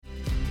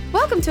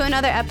Welcome to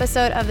another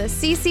episode of the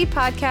CC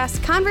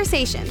Podcast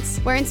Conversations,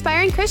 where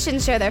inspiring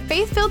Christians share their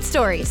faith-filled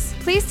stories.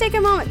 Please take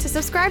a moment to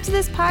subscribe to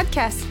this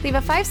podcast, leave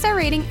a 5-star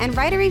rating, and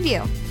write a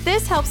review.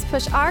 This helps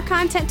push our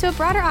content to a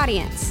broader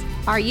audience.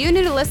 Are you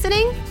new to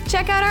listening?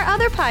 Check out our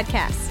other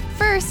podcasts.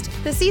 First,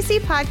 the CC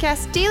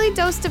Podcast Daily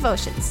Dose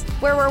Devotions,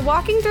 where we're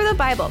walking through the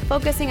Bible,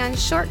 focusing on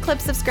short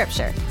clips of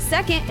Scripture.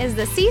 Second is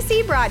the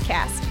CC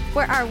Broadcast,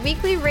 where our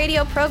weekly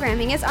radio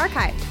programming is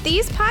archived.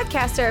 These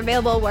podcasts are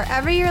available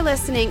wherever you're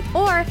listening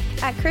or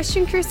at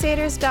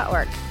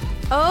ChristianCrusaders.org.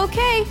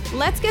 Okay,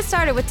 let's get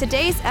started with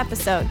today's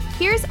episode.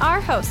 Here's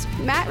our host,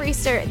 Matt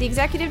Reister, the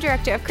Executive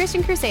Director of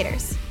Christian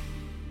Crusaders.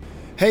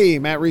 Hey,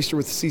 Matt Reister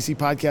with the CC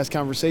Podcast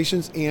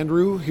Conversations.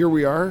 Andrew, here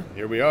we are.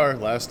 Here we are,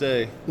 last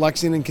day.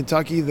 Lexington,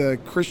 Kentucky, the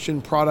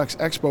Christian Products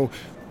Expo.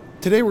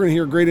 Today we're going to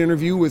hear a great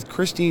interview with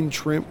Christine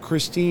Trimpe.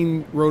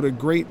 Christine wrote a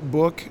great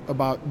book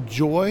about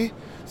joy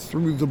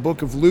through the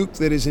book of Luke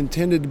that is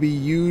intended to be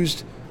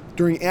used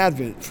during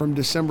Advent from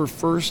December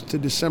 1st to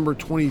December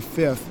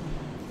 25th.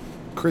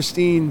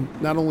 Christine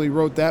not only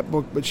wrote that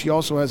book, but she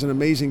also has an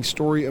amazing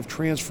story of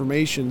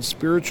transformation,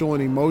 spiritual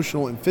and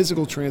emotional and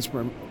physical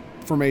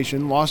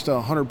transformation. Lost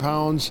 100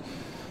 pounds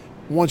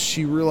once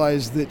she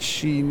realized that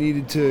she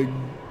needed to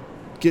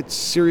get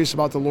serious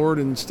about the Lord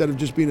instead of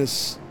just being a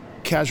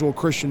casual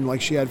Christian like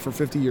she had for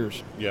 50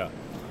 years. Yeah,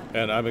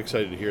 and I'm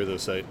excited to hear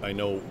this. I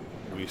know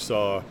we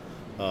saw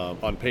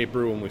on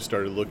paper when we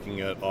started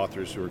looking at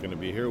authors who are going to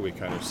be here, we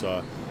kind of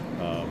saw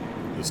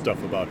the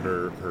stuff about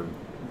her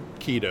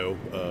keto,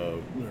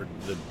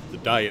 the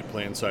diet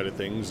plan side of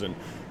things,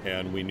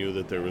 and we knew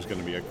that there was going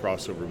to be a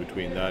crossover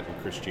between that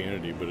and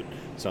Christianity, but it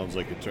sounds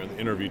like the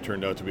interview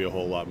turned out to be a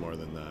whole lot more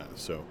than that.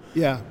 So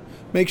yeah,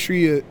 make sure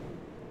you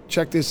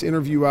check this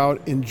interview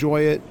out,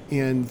 enjoy it,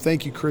 and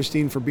thank you,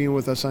 Christine, for being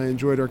with us. I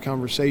enjoyed our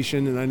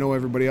conversation, and I know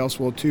everybody else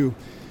will too.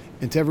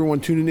 And to everyone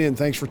tuning in,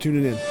 thanks for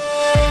tuning in.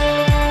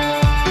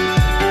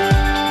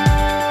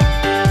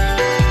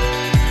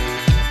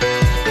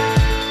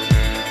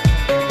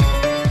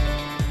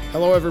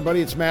 Hello, everybody.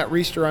 It's Matt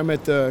Reister. I'm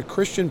at the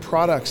Christian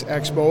Products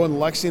Expo in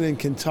Lexington,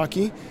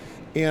 Kentucky,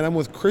 and I'm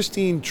with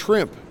Christine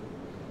Trimpe.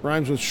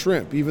 Rhymes with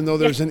shrimp, even though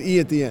there's an E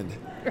at the end.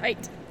 Right.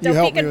 You Don't be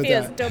help me with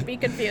confused. that. Don't be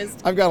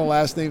confused. I've got a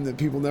last name that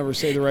people never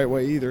say the right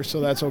way either, so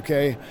that's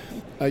okay.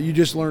 You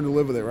just learn to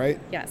live with it, right?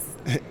 Yes.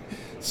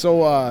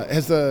 So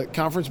has the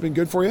conference been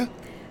good for you?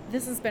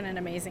 This has been an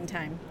amazing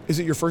time. Is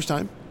it your first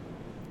time?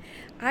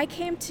 I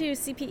came to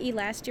CPE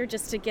last year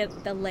just to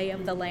get the lay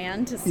of the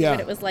land, to see what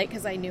it was like,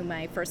 because I knew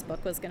my first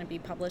book was going to be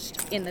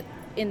published in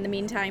the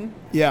meantime.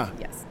 Yeah.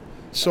 Yes.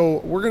 So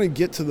we're going to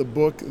get to the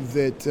book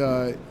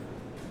that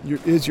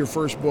is your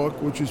first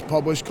book, which is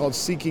published, called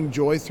Seeking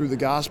Joy Through the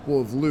Gospel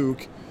of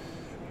Luke,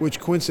 which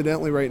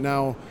coincidentally right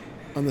now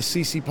on the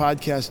CC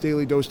Podcast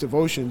Daily Dose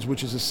Devotions,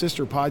 which is a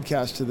sister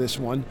podcast to this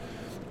one,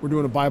 we're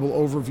doing a Bible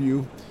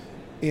overview,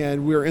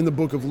 and we're in the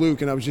book of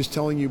Luke, and I was just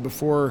telling you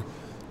before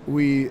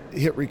we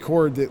hit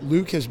record that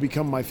Luke has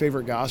become my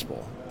favorite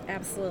gospel.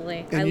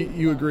 Absolutely. And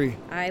you agree?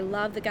 I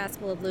love the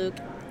Gospel of Luke.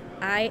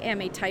 I am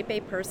a type A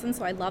person,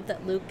 so I love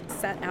that Luke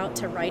set out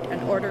to write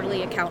an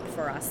orderly account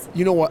for us.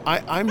 You know what?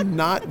 I'm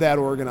not that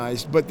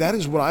organized, but that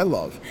is what I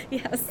love.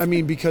 Yes. I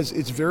mean, because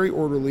it's very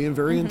orderly and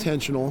very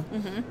intentional,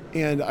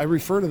 and I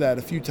refer to that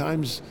a few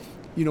times.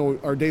 You know,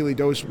 our daily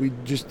dose, we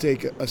just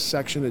take a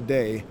section a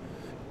day,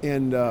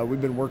 and we've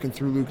been working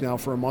through Luke now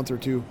for a month or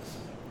two.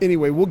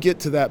 Anyway, we'll get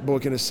to that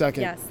book in a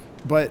second. Yes.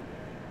 But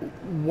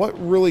what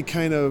really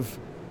kind of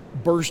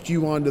burst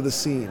you onto the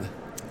scene?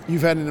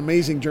 You've had an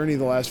amazing journey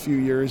the last few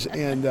years,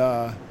 and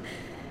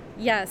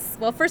Yes.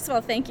 Well, first of all,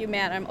 thank you,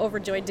 Matt. I'm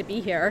overjoyed to be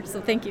here, so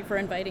thank you for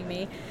inviting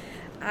me.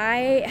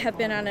 I have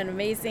been on an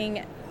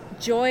amazing,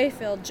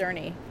 joy-filled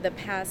journey the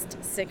past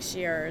 6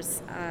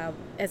 years.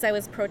 As I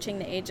was approaching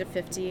the age of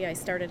 50, I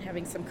started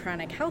having some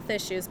chronic health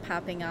issues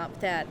popping up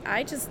that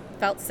I just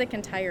felt sick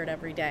and tired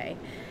every day.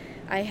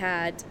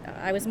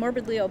 I was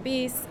morbidly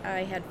obese, I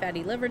had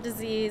fatty liver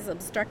disease,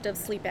 obstructive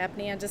sleep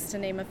apnea, just to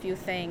name a few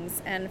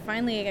things. And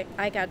finally,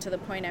 I got to the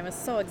point I was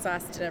so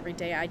exhausted every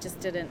day, I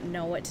just didn't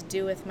know what to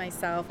do with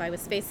myself. I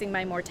was facing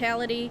my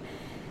mortality,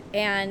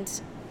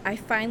 and I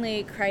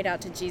finally cried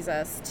out to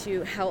Jesus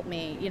to help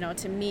me,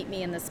 to meet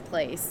me in this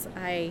place.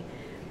 I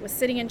was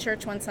sitting in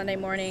church one Sunday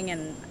morning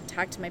and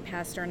talked to my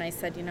pastor, and I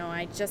said,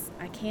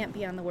 I can't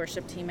be on the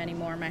worship team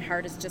anymore. My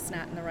heart is just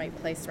not in the right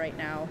place right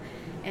now.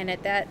 And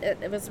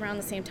it was around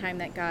the same time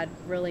that God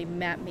really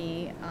met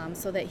me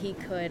so that he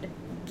could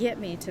get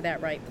me to that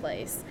right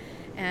place.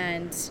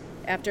 And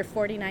after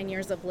 49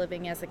 years of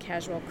living as a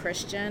casual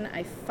Christian,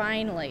 I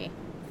finally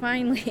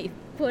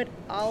put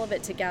all of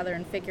it together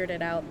and figured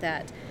it out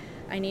that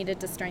I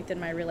needed to strengthen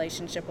my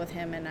relationship with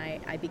him, and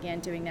I began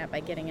doing that by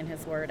getting in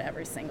his word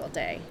every single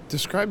day.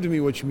 Describe to me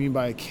what you mean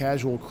by a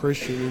casual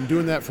Christian, and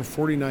doing that for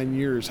 49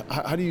 years.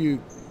 How do you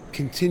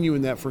continue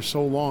in that for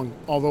so long,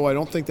 although I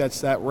don't think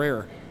that's that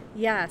rare?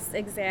 Yes,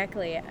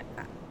 exactly.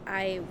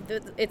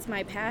 It's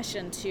my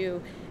passion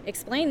to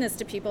explain this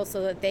to people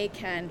so that they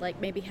can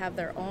maybe have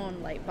their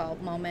own light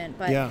bulb moment.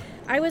 But yeah.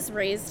 I was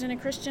raised in a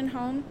Christian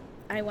home.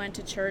 I went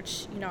to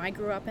church. I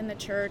grew up in the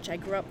church. I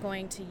grew up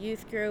going to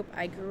youth group.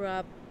 I grew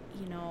up,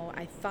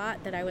 I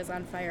thought that I was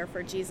on fire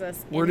for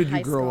Jesus. Where did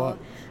you grow school. up?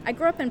 I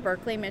grew up in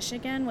Berkeley,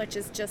 Michigan, which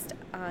is just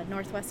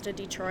northwest of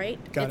Detroit.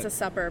 It's a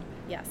suburb,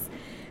 yes.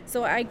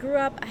 So I grew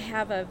up, I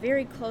have a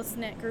very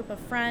close-knit group of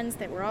friends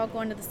that were all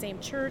going to the same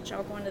church,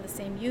 all going to the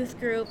same youth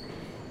group,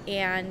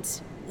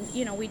 and,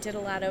 we did a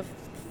lot of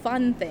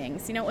fun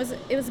things. It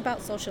was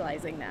about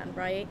socializing then,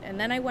 right? And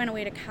then I went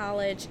away to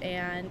college,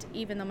 and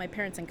even though my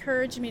parents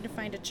encouraged me to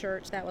find a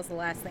church, that was the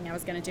last thing I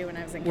was going to do when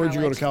I was in college. Where'd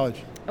you go to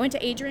college? I went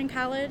to Adrian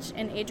College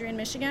in Adrian,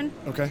 Michigan.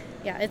 Okay.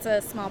 Yeah, it's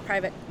a small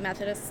private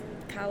Methodist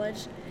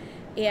college.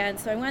 And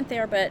so I went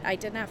there, but I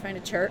did not find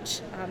a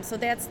church. So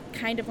that's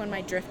kind of when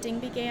my drifting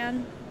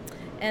began.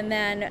 And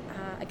then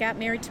I got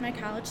married to my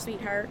college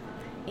sweetheart,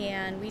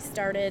 and we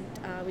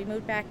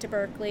moved back to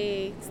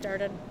Berkeley,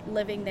 started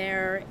living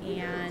there,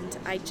 and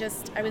I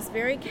was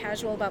very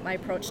casual about my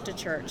approach to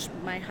church.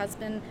 My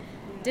husband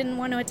didn't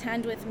want to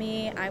attend with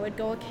me. I would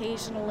go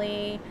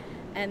occasionally.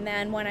 And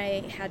then when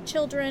I had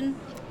children,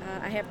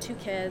 I have 2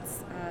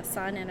 kids, a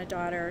son and a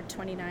daughter,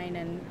 29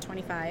 and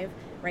 25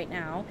 right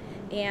now.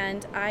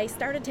 And I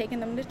started taking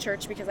them to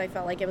church because I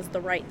felt like it was the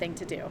right thing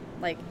to do.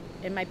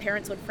 And my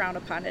parents would frown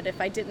upon it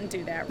if I didn't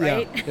do that,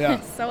 right?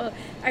 Yeah. So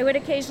I would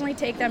occasionally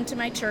take them to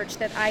my church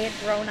that I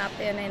had grown up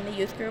in the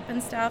youth group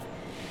and stuff.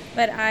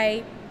 But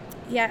I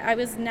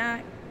was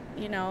not,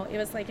 it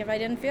was like if I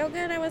didn't feel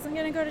good, I wasn't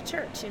going to go to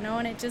church,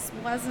 and it just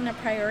wasn't a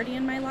priority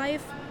in my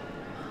life.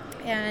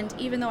 And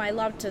even though I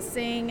loved to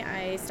sing,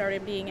 I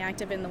started being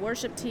active in the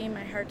worship team.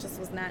 My heart just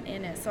was not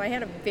in it. So I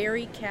had a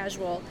very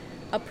casual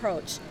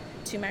approach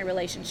to my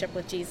relationship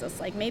with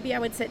Jesus. Like maybe I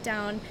would sit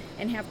down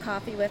and have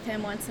coffee with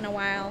him once in a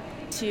while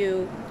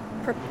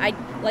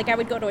I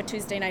would go to a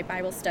Tuesday night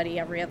Bible study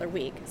every other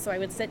week. So I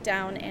would sit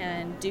down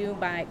and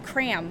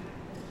cram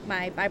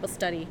my Bible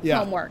study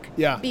homework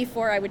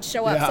before I would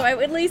show up. So I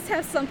would at least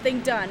have something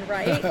done,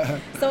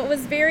 right? So it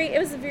was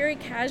a very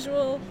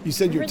casual You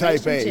said you're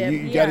type A.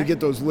 You got to get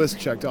those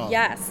lists checked off.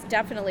 Yes,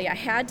 definitely.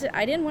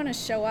 I didn't want to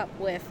show up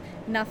with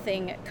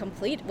nothing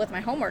complete, with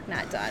my homework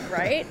not done,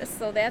 right?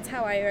 So that's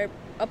how I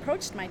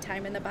approached my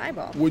time in the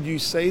Bible. Would you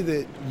say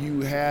that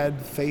you had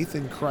faith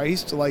in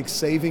Christ, like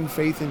saving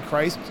faith in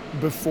Christ,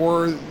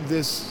 before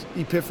this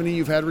epiphany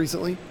you've had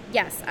recently?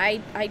 Yes,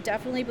 I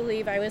definitely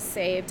believe I was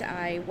saved.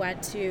 I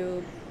went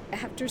to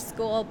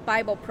after-school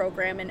Bible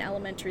program in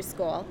elementary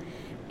school,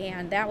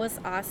 and that was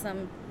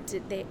awesome.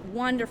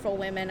 Wonderful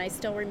women. I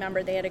still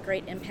remember they had a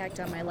great impact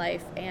on my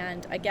life.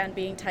 And again,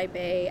 being type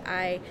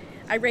A,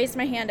 I raised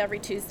my hand every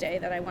Tuesday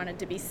that I wanted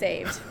to be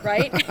saved,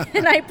 right?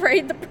 And I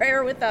prayed the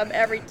prayer with them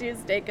every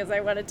Tuesday because I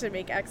wanted to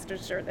make extra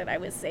sure that I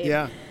was saved.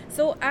 Yeah.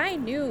 So I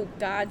knew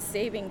God's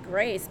saving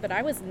grace, but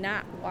I was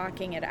not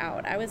walking it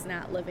out. I was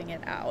not living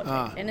it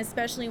out. And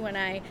especially when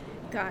I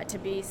got to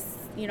be,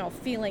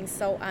 feeling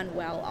so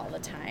unwell all the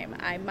time.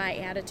 My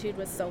attitude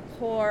was so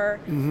poor.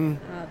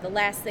 Mm-hmm. The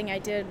last thing I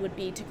did would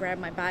be to grab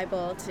my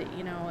Bible to,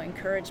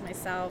 encourage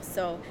myself.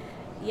 So,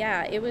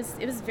 yeah, it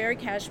was very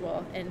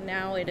casual, and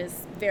now it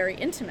is very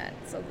intimate.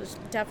 So there's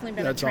definitely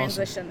been a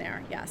transition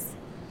there. Yes.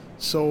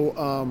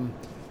 So,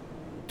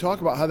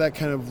 talk about how that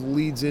kind of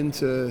leads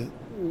into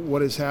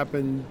what has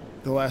happened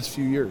the last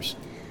few years.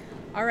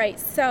 All right,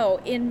 so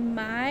in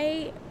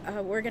my,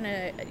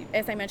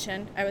 as I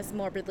mentioned, I was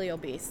morbidly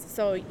obese.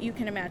 So you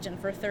can imagine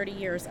for 30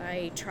 years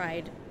I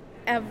tried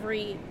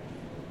every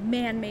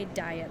man-made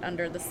diet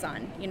under the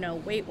sun.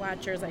 Weight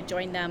Watchers, I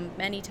joined them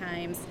many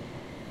times.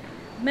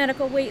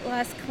 Medical weight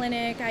loss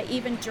clinic, I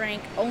even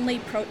drank only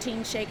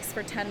protein shakes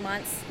for 10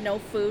 months, no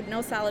food,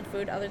 no solid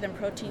food other than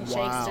protein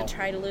shakes to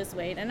try to lose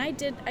weight. And I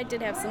did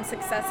have some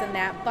success in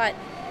that, but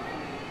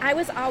I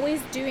was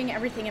always doing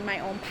everything in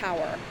my own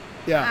power.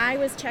 Yeah. I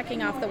was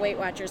checking off the Weight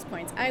Watchers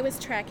points. I was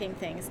tracking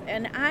things,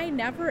 and I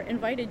never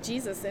invited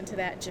Jesus into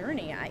that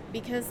journey.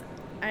 Because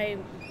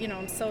I'm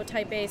so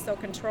type A, so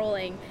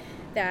controlling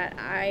that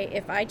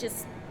if I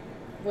just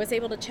was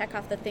able to check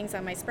off the things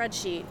on my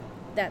spreadsheet,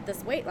 that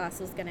this weight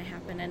loss was going to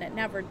happen, and it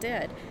never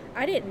did.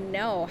 I didn't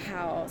know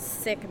how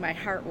sick my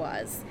heart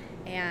was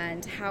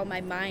and how my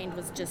mind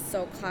was just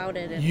so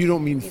clouded. And you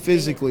don't mean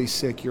physically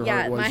sick, your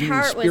heart was. My you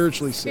heart mean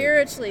spiritually was sick.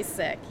 Spiritually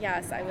sick,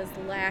 yes. I was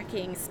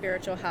lacking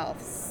spiritual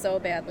health so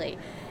badly.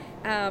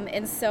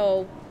 And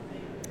so,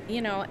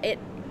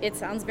 it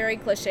sounds very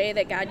cliche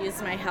that God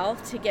used my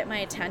health to get my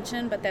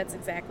attention, but that's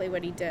exactly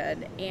what he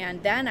did.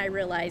 And then I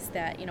realized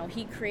that,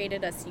 he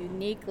created us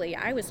uniquely.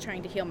 I was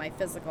trying to heal my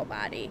physical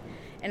body,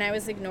 and I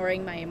was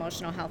ignoring my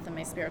emotional health and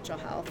my spiritual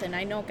health. And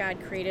I know God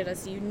created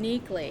us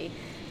uniquely,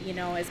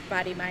 as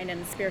body, mind,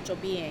 and spiritual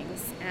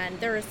beings. And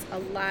there's a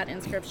lot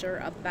in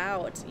Scripture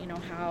about,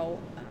 how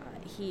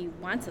he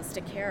wants us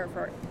to care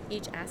for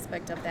each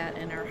aspect of that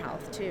in our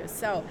health, too.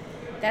 So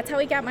that's how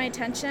he got my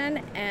attention,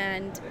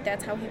 and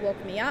that's how he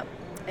woke me up.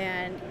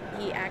 And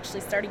he actually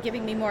started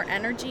giving me more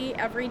energy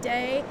every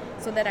day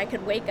so that I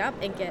could wake up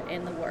and get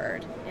in the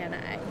Word. And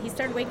he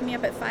started waking me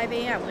up at 5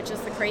 a.m., which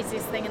is the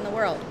craziest thing in the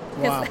world.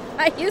 Because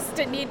I used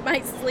to need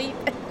my sleep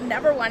and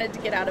never wanted to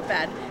get out of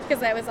bed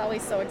because I was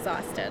always so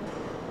exhausted.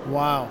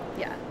 Wow.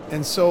 Yeah.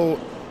 And so,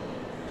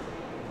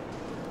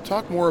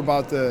 talk more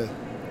about the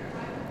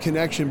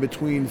connection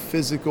between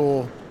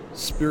physical,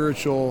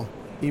 spiritual,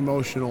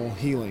 emotional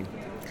healing.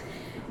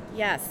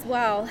 Yes,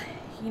 well,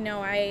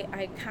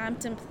 I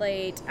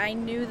contemplate, I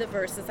knew the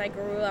verses, I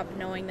grew up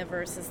knowing the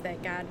verses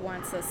that God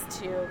wants us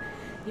to,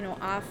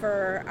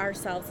 offer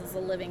ourselves as a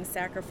living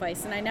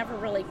sacrifice, and I never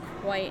really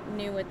quite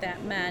knew what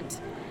that meant.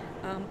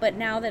 But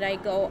now that I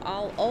go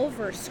all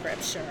over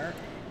Scripture,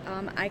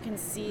 I can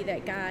see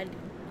that God,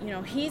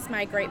 He's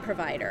my great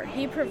provider.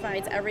 He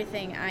provides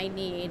everything I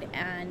need,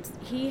 and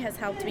He has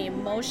helped me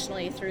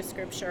emotionally through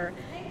Scripture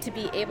to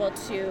be able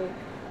to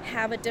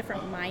have a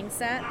different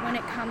mindset when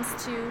it comes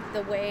to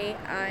the way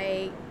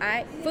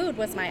food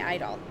was my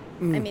idol.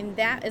 I mean,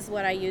 that is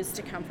what I used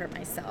to comfort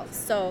myself.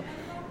 So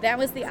that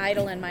was the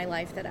idol in my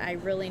life that I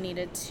really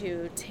needed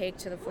to take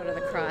to the foot of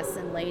the cross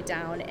and lay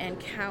down and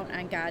count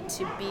on God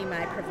to be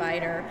my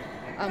provider.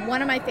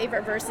 One of my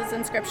favorite verses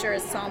in Scripture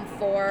is Psalm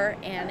 4,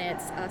 and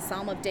it's a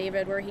Psalm of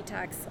David where he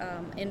talks,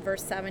 in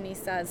verse 7, he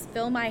says,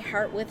 "Fill my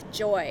heart with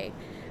joy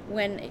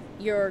when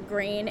your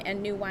grain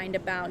and new wine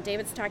abound."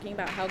 David's talking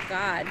about how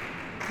God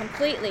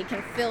completely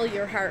can fill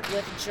your heart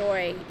with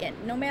joy. And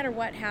no matter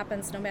what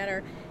happens, no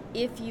matter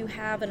if you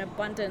have an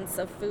abundance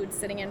of food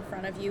sitting in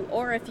front of you,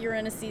 or if you're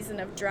in a season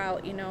of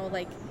drought,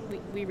 like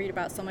we read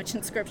about so much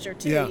in Scripture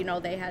too.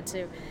 Yeah.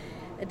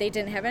 They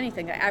didn't have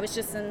anything. I was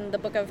just in the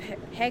book of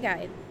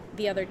Haggai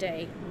the other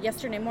day,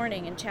 yesterday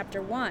morning in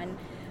chapter 1.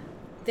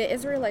 The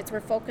Israelites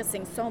were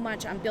focusing so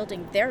much on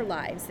building their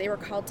lives. They were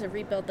called to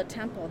rebuild the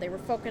temple. They were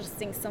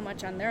focusing so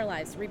much on their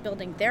lives,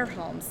 rebuilding their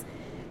homes.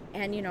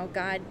 And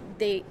God,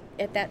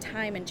 at that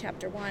time in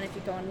chapter 1, if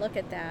you go and look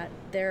at that,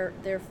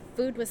 their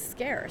food was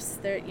scarce.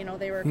 They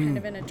were kind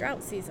of in a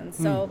drought season.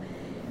 So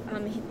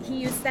he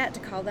used that to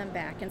call them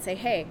back and say,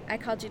 "Hey, I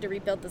called you to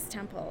rebuild this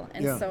temple."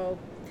 And so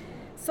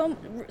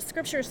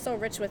Scripture is so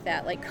rich with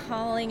that, like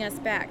calling us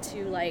back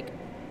to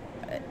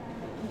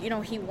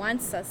He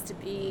wants us to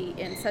be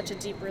in such a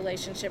deep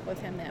relationship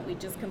with Him that we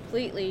just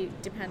completely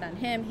depend on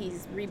Him.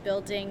 He's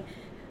rebuilding,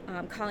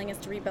 calling us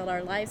to rebuild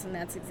our lives, and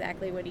that's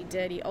exactly what He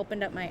did. He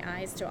opened up my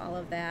eyes to all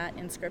of that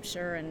in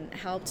Scripture and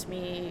helped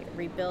me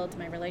rebuild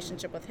my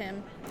relationship with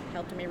Him,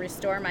 helped me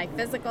restore my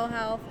physical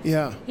health.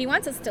 Yeah. He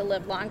wants us to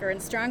live longer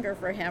and stronger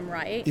for Him,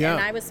 right? Yeah.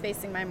 And I was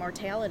facing my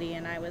mortality,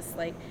 and I was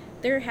like,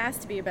 there has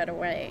to be a better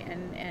way,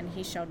 and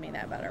He showed me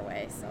that better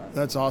way. So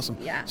That's awesome.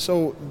 Yeah.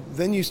 So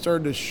then you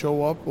started to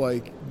show up,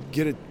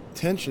 get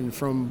attention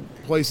from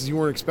places you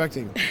weren't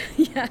expecting.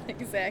 Yeah,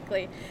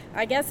 exactly.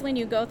 I guess when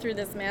you go through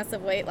this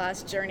massive weight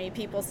loss journey,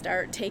 people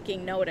start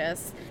taking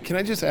notice. Can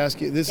I just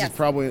ask you, this Yes. is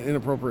probably an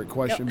inappropriate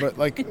question, No.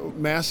 but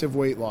massive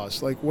weight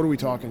loss, what are we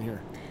talking here?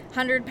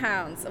 100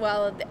 pounds.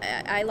 Well,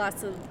 I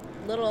lost a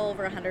little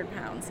over 100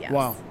 pounds, yes.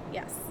 Wow.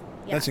 Yes.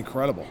 Yeah. That's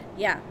incredible.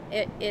 Yeah,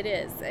 it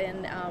is.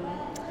 And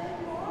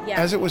yeah.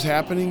 As it was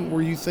happening,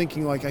 were you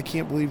thinking I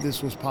can't believe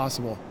this was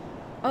possible?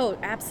 Oh,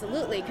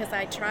 absolutely, because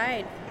I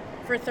tried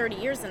for 30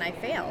 years and I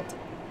failed.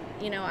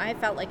 I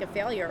felt like a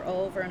failure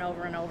over and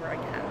over and over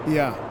again.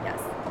 Yeah. Yes.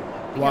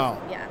 Wow.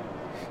 Yeah.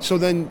 So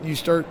then you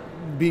start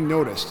being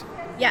noticed.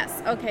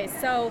 Yes. Okay.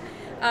 So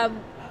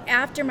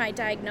after my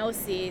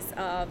diagnoses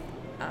of,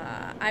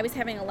 I was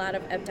having a lot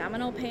of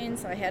abdominal pain,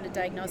 so I had a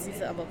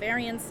diagnosis of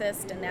ovarian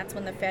cyst, and that's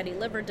when the fatty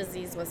liver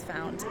disease was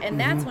found. And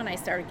that's when I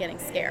started getting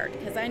scared,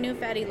 because I knew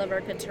fatty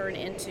liver could turn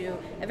into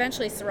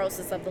eventually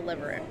cirrhosis of the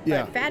liver.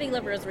 Yeah. But fatty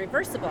liver is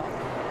reversible.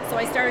 So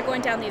I started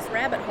going down these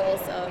rabbit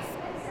holes of,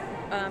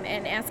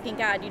 and asking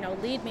God,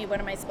 lead me,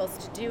 what am I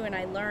supposed to do? And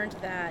I learned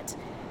that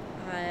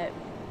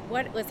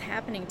what was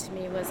happening to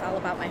me was all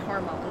about my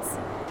hormones.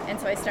 And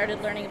so I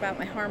started learning about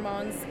my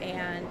hormones,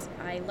 and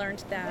I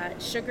learned that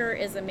sugar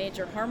is a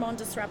major hormone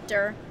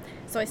disruptor.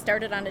 So I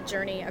started on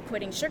a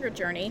quitting sugar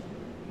journey,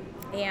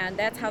 and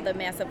that's how the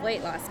massive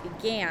weight loss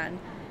began.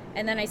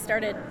 And then I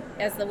started,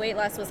 as the weight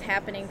loss was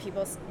happening,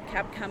 people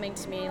kept coming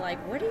to me like,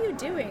 "What are you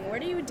doing?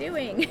 What are you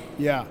doing?"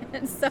 Yeah.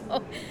 And so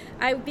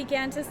I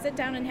began to sit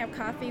down and have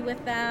coffee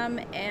with them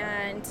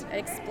and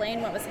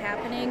explain what was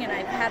happening. And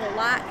I've had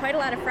quite a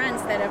lot of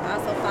friends that have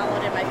also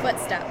followed in my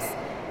footsteps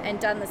and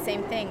done the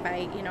same thing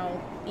by,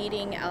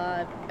 eating.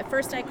 At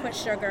first I quit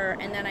sugar,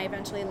 and then I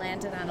eventually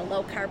landed on a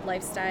low-carb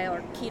lifestyle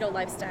or keto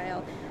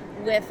lifestyle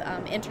with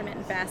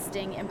intermittent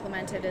fasting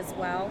implemented as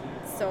well.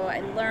 So I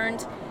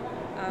learned...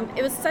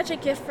 it was such a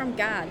gift from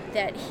God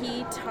that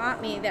He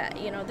taught me that,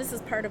 this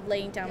is part of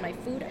laying down my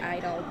food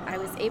idol. I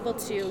was able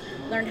to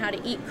learn how to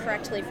eat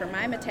correctly for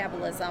my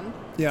metabolism.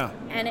 Yeah.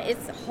 And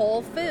it's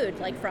whole food,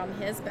 from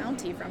His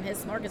bounty, from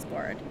His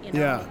smorgasbord.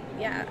 Yeah.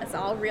 Yeah, it's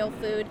all real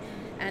food,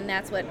 and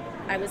that's what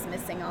I was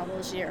missing all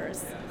those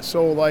years.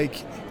 So,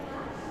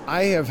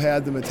 I have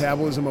had the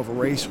metabolism of a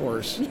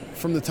racehorse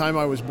from the time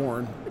I was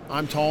born.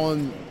 I'm tall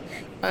and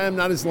I'm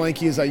not as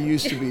lanky as I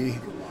used to be.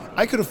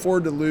 I could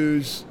afford to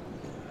lose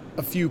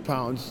a few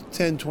pounds,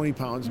 10, 20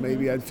 pounds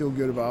maybe, I'd feel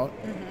good about.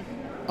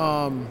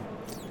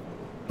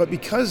 But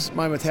because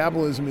my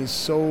metabolism is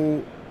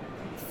so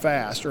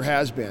fast, or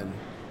has been,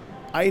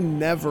 I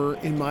never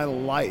in my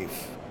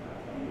life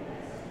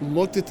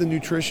looked at the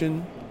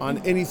nutrition on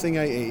anything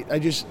I ate.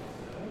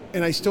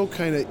 And I still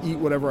kind of eat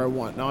whatever I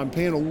want. Now I'm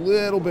paying a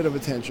little bit of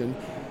attention,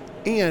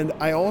 and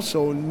I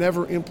also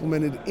never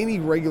implemented any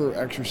regular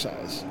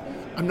exercise.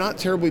 I'm not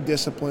terribly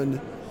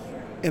disciplined,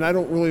 and I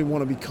don't really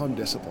want to become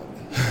disciplined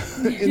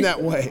in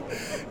that way.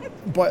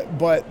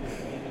 But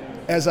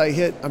as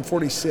I'm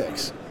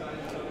 46,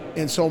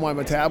 and so my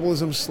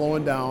metabolism's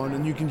slowing down,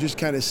 and you can just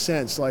kind of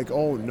sense like,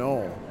 oh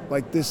no,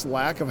 like this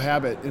lack of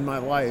habit in my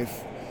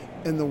life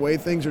and the way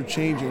things are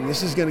changing,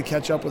 this is going to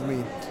catch up with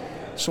me.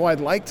 So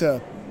I'd like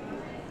to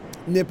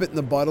nip it in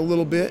the bud a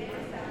little bit,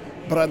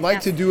 but I'd like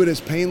to do it as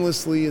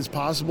painlessly as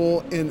possible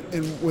and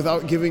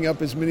without giving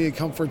up as many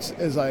comforts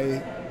as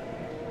I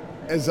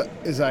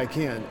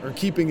can, or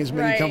keeping as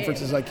many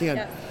comforts as I can.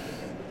 Yeah.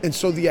 And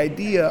so the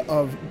idea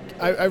of,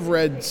 I've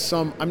read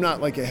some, I'm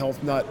not like a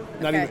health nut,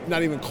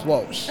 not even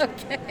close.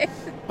 Okay.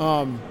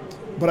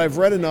 But I've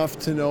read enough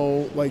to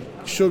know like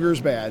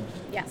sugar's bad.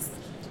 Yes.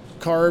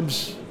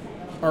 Carbs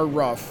are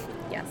rough.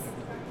 Yes.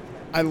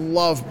 I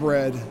love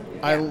bread. Yeah.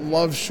 I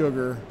love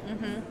sugar.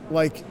 Mm-hmm.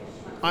 Like,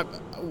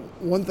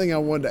 one thing I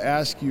wanted to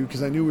ask you,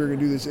 because I knew we were going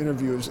to do this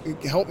interview, is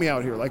help me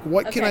out here. Like,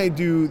 what can I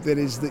do that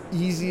is the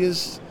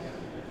easiest,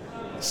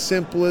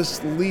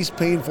 simplest, least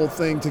painful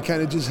thing to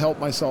kind of just help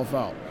myself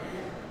out?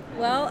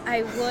 Well,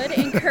 I would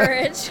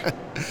encourage...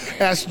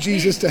 Ask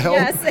Jesus to help?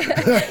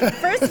 Yes.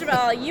 First of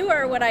all, you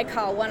are what I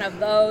call one of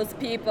those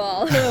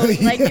people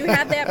who, like, you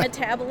have that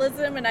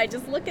metabolism, and I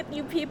just look at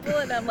you people,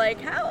 and I'm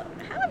like, how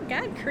have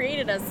God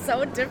created us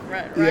so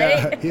different,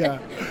 right? Yeah.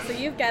 So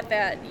you've got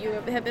that. You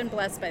have been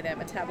blessed by that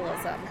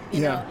metabolism,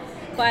 you know.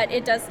 But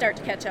it does start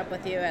to catch up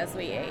with you as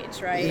we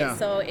age, right? Yeah.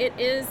 So it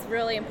is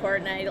really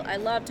important. I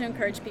love to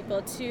encourage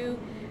people to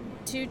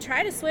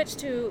try to switch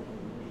to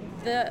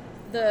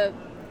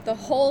the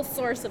whole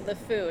source of the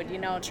food, you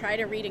know, try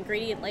to read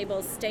ingredient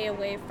labels, stay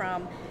away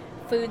from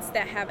foods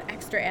that have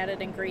extra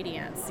added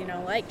ingredients, you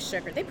know, like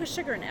sugar. They put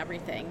sugar in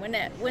everything.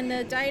 When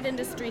the diet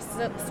industry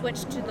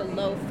switched to the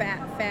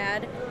low-fat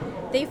fad,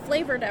 they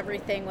flavored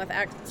everything with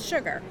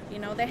sugar. You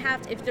know, they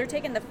have to, if they're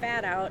taking the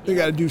fat out, they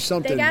got to do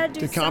something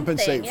to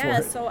compensate for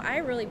it. So I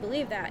really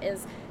believe that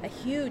is a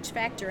huge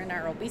factor in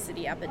our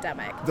obesity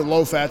epidemic. The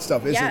low-fat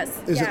stuff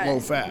isn't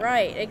low-fat.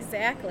 Right,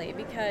 exactly.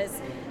 Because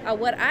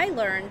what I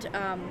learned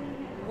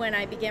when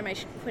I began my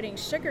quitting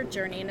sugar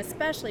journey, and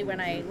especially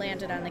when I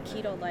landed on the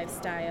keto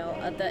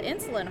lifestyle, the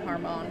insulin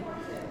hormone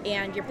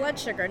and your blood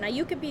sugar. Now,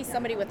 you could be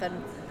somebody with a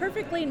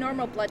perfectly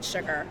normal blood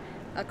sugar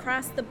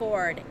across the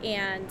board,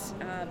 and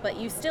but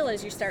you still,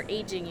 as you start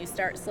aging, you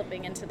start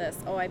slipping into this,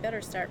 I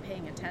better start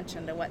paying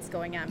attention to what's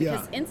going on,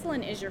 because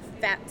insulin is your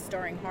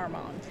fat-storing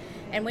hormone.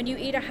 And when you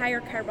eat a higher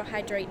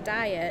carbohydrate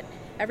diet,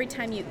 every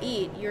time you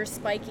eat, you're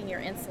spiking your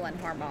insulin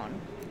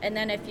hormone. And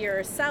then if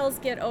your cells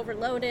get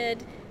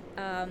overloaded,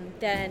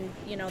 then,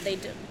 you know,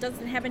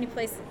 doesn't have any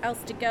place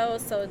else to go,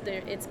 so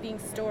it's being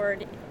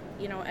stored,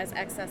 you know, as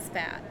excess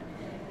fat.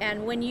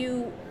 And when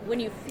you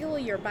fuel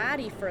your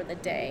body for the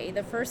day,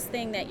 the first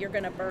thing that you're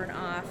going to burn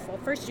off, well,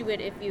 first you would,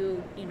 if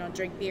you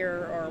drink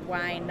beer or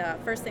wine,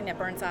 first thing that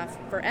burns off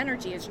for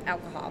energy is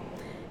alcohol.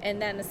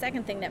 And then the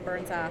second thing that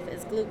burns off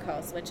is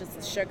glucose, which is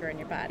the sugar in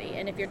your body.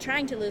 And if you're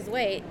trying to lose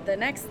weight, the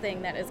next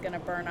thing that is going to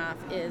burn off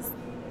is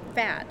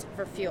fat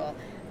for fuel.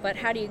 But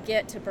how do you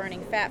get to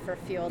burning fat for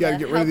fuel? You gotta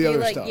get rid of the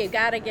other stuff.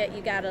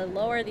 You gotta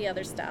lower the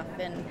other stuff.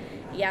 And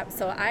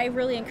so I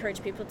really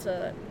encourage people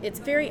it's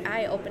very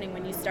eye-opening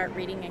when you start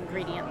reading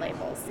ingredient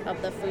labels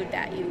of the food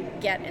that you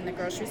get in the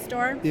grocery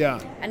store. Yeah.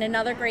 And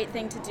another great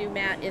thing to do,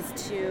 Matt, is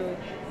to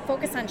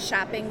focus on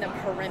shopping the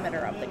perimeter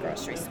of the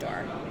grocery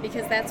store,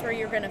 because that's where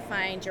you're going to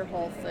find your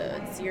whole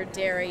foods, your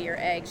dairy, your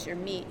eggs, your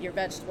meat, your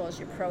vegetables,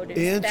 your produce.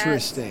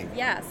 Interesting.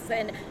 Yes,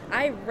 and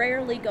I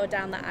rarely go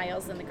down the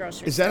aisles in the grocery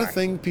store. Is that a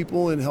thing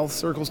people in health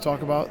circles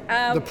talk about?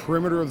 The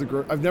perimeter of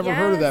the I've never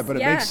heard of that, but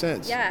it makes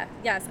sense.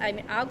 Yes. I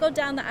mean, I'll go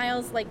down the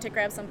aisles like to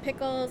grab some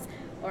pickles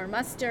or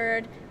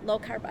mustard,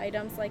 low-carb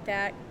items like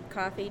that.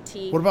 Coffee,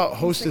 tea. What about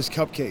Hostess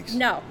cupcakes?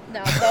 No,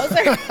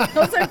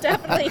 those are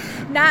definitely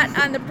not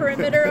on the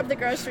perimeter of the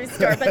grocery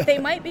store, but they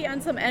might be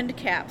on some end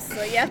caps.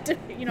 So you have to,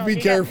 be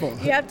careful.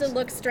 You have to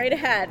look straight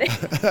ahead,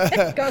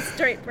 go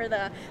straight for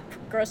the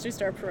grocery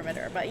store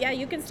perimeter. But yeah,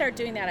 you can start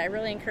doing that. I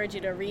really encourage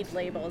you to read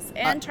labels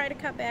and try to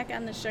cut back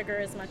on the sugar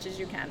as much as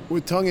you can.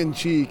 With tongue in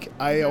cheek,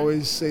 I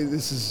always say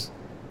this is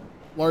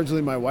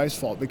largely my wife's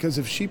fault, because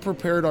if she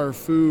prepared our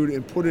food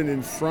and put it in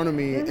front of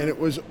me and it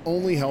was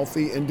only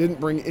healthy and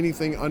didn't bring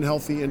anything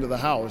unhealthy into the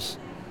house,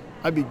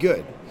 I'd be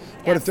good.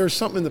 Yes. But if there's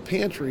something in the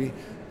pantry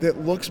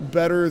that looks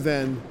better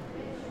than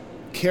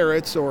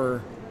carrots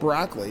or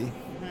broccoli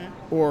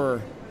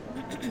or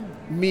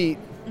meat,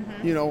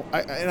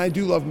 I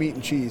do love meat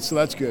and cheese, so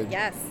that's good.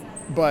 Yes.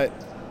 But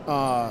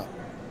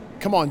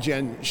come on,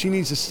 Jen. She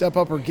needs to step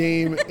up her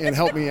game and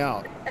help me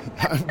out.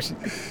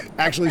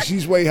 Actually,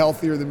 she's way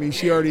healthier than me.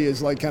 She already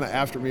is like kind of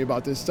after me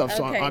about this stuff,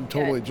 so I'm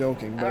totally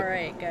joking. But. All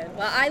right, good.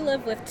 Well, I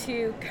live with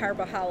 2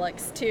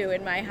 carboholics too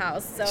in my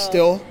house. So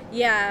still?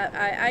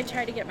 Yeah, I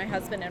try to get my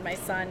husband and my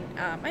son.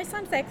 My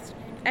son's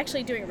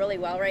actually doing really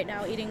well right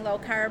now, eating low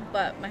carb.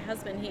 But my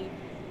husband,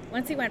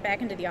 once he went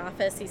back into the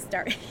office, he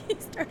started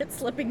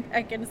slipping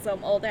back into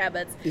some old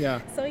habits.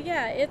 Yeah. So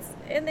yeah,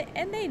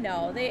 and they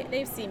know,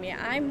 they've seen me.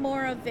 I'm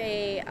more of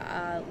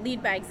a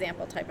lead by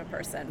example type of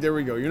person. There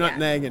we go. You're not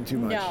nagging too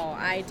much. No,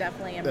 I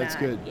definitely am not. That's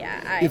good.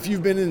 Yeah. If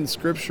you've been in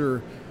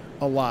Scripture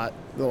a lot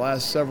the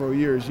last several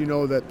years, you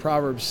know that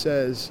Proverbs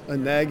says a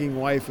nagging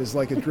wife is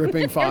like a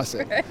dripping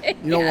faucet. Right.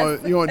 You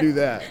want to do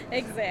that.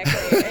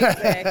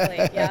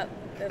 Exactly. Yep.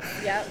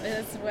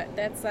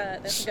 That's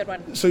a good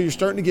one. So you're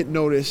starting to get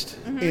noticed,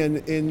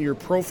 and your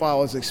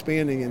profile is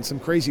expanding in some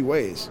crazy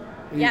ways.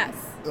 Yes.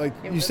 Like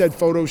you said,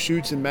 photo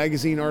shoots and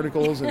magazine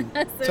articles, and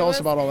tell us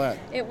about all that.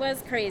 It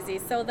was crazy.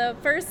 So the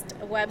first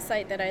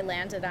website that I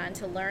landed on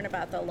to learn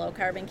about the low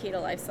carb and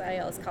keto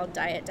lifestyle is called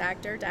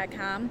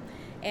dietdoctor.com.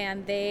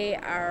 And they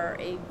are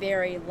a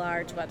very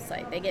large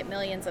website. They get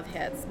millions of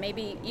hits,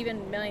 maybe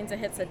even millions of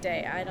hits a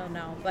day. I don't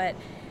know. But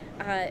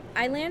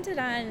I landed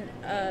on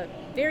a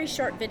very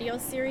short video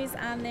series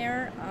on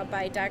there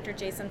by Dr.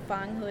 Jason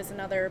Fung, who is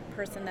another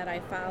person that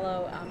I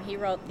follow. He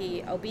wrote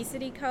the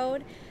Obesity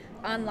Code,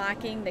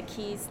 Unlocking the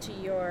Keys to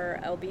Your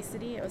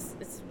Obesity.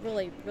 It's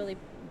really, really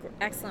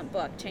excellent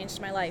book,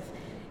 changed my life.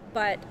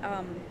 But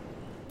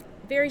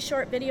very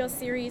short video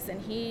series,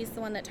 and he's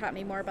the one that taught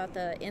me more about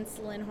the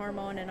insulin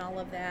hormone and all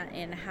of that,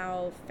 and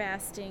how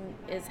fasting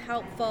is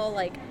helpful.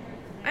 Like,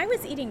 I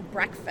was eating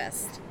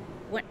breakfast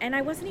and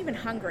I wasn't even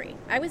hungry.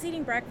 I was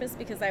eating breakfast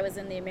because I was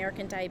in the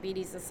American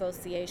Diabetes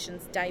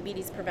Association's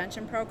diabetes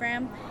prevention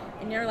program,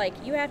 and they're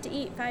like, you have to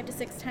eat 5 to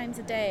 6 times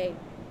a day.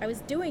 I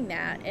was doing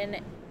that, and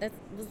that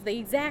was the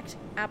exact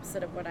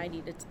opposite of what I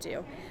needed to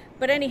do.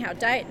 But anyhow,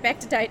 back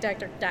to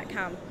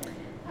dietdoctor.com.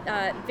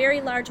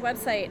 Very large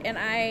website, and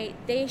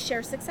they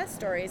share success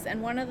stories,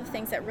 and one of the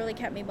things that really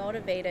kept me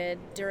motivated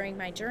during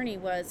my journey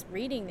was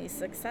reading these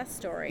success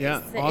stories.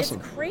 Yeah, awesome.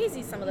 It's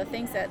crazy some of the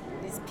things that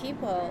these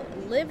people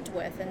lived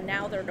with and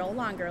now they're no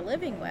longer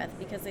living with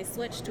because they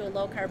switched to a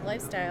low carb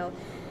lifestyle.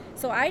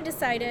 So I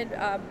decided,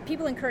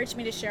 people encouraged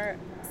me to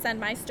send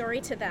my story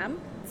to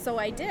them, so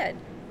I did,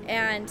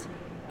 and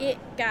it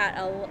got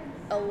a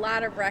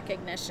lot of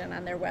recognition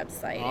on their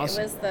website. Awesome.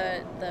 It was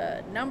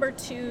the number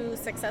 2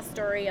 success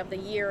story of the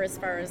year as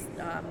far as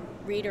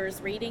readers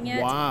reading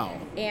it. Wow.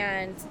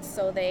 And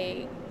so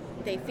they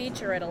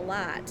feature it a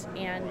lot,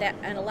 and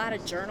a lot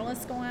of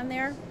journalists go on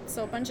there.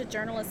 So a bunch of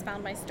journalists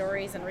found my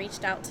stories and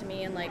reached out to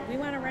me and like, we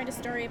want to write a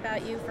story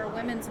about you for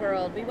Women's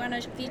World. We want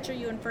to feature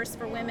you in First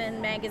for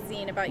Women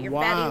magazine about your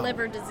fatty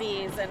liver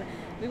disease, and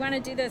we want to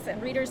do this in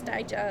Reader's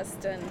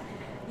Digest. And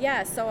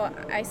yeah, so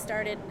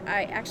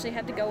I actually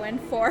had to go in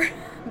for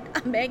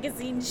a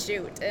magazine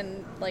shoot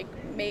and like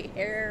make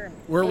hair.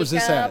 Where was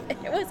this at?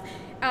 It was,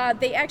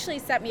 they actually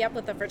set me up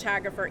with a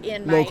photographer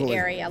in my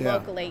area,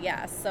 locally,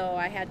 yes. So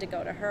I had to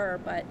go to her,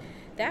 but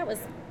that was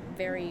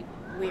very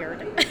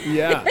weird.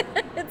 Yeah.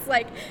 It's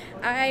like,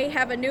 I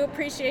have a new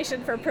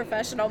appreciation for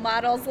professional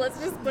models. Let's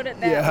just put it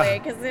that way,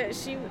 because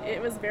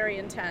it was very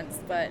intense,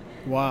 but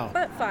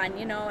fun,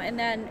 And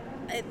then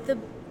the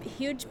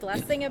huge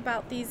blessing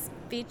about these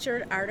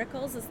featured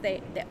articles is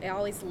they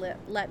always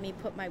let me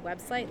put my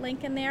website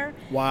link in there.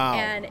 Wow.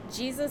 And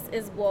Jesus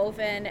is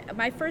woven.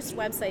 My first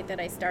website that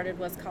I started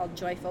was called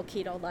Joyful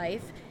Keto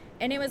Life,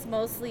 and it was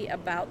mostly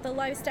about the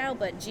lifestyle,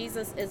 but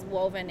Jesus is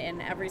woven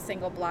in every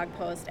single blog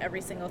post,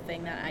 every single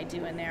thing that I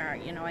do in there.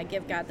 I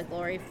give God the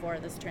glory for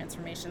this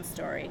transformation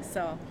story.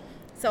 So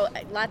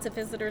lots of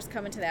visitors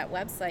come into that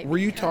website. Were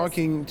you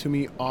talking to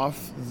me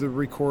off the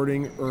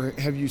recording, or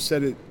have you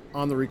said it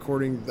on the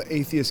recording, the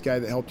atheist guy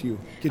that helped you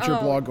get your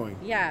blog going?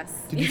 Yes.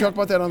 Did you talk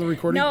about that on the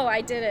recording? No,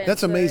 I didn't.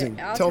 That's amazing.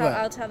 I'll tell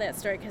that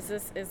story because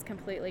this is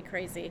completely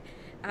crazy.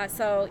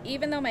 So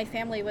even though my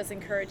family was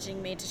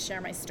encouraging me to share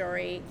my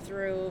story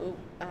through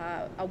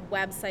a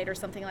website or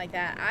something like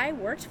that, I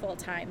worked full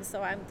time.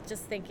 So I'm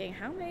just thinking,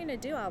 how am I going to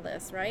do all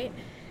this, right?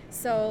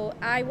 So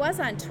I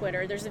was on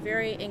Twitter. There's a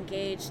very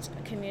engaged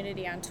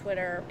community on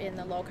Twitter in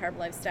the low carb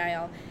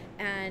lifestyle,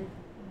 and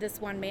this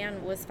one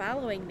man was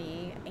following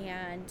me,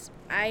 and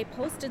I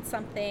posted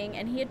something,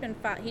 and he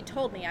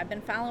told me, I've been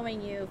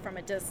following you from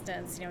a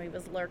distance. He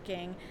was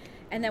lurking,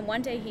 and then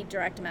one day he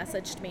direct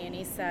messaged me and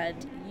he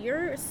said,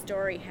 your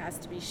story has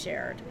to be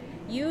shared.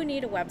 You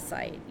need a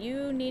website.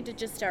 You need to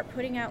just start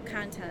putting out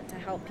content to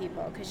help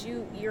people, because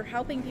you're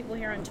helping people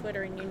here on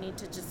Twitter, and you need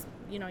to just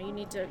you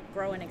need to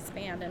grow and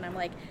expand. And I'm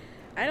like,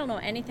 I don't know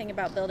anything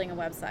about building a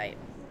website.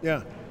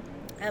 Yeah.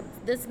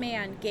 This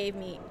man gave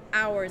me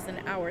hours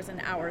and hours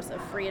and hours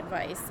of free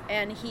advice,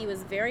 and he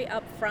was very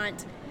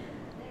upfront.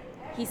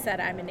 He said,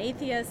 I'm an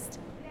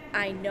atheist.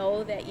 I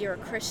know that you're a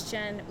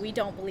Christian. We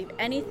don't believe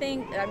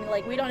anything.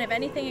 We don't have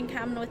anything in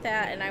common with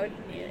that. And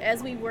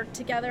as we worked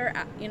together,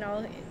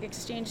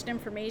 exchanged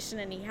information,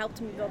 and he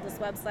helped me build this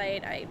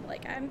website.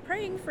 I'm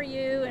praying for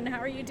you, and how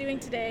are you doing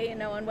today?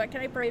 And what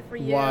can I pray for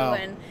you? Wow.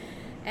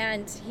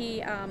 And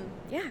he,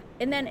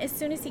 And then as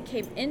soon as he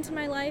came into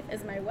my life,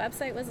 as my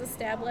website was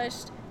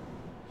established,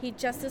 he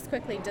just as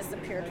quickly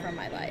disappeared from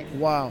my life.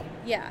 Wow.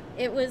 Yeah,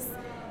 it was,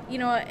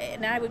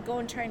 and I would go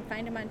and try and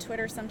find him on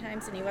Twitter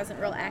sometimes, and he wasn't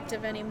real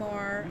active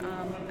anymore.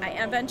 I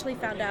eventually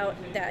found out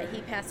that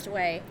he passed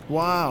away.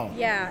 Wow.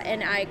 Yeah,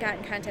 and I got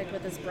in contact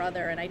with his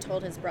brother, and I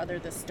told his brother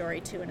this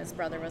story too, and his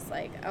brother was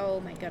like, "Oh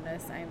my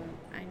goodness, I'm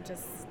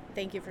just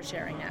thank you for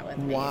sharing that with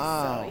me."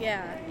 Wow. So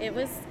yeah, it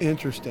was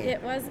interesting.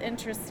 It was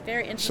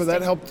very interesting. So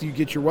that helped you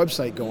get your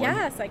website going.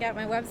 Yes, I got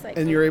my website.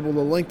 And you're able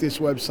to link this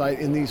website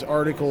in these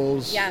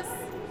articles. Yes.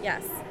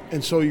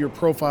 And so your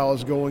profile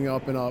is going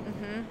up and up.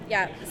 Mm-hmm.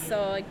 Yeah,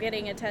 so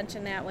getting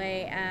attention that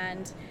way.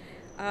 And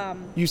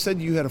you said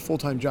you had a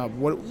full-time job.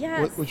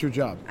 What's your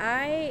job?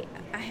 I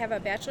have a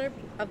Bachelor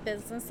of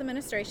Business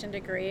Administration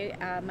degree.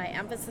 My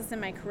emphasis in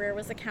my career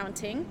was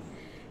accounting.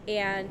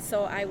 And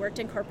so I worked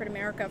in corporate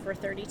America for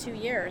 32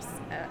 years.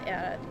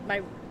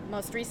 My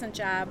most recent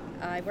job,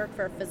 I worked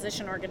for a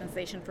physician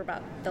organization for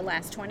about the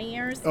last 20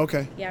 years.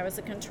 Okay. Yeah, I was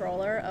a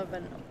controller of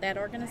that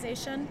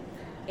organization.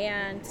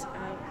 And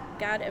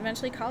God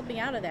eventually called me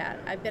out of that.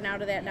 I've been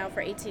out of that now for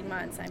 18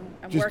 months. I'm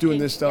just working, doing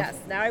this stuff? Yes.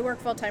 Now I work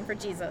full-time for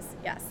Jesus.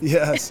 Yes.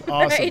 Yes.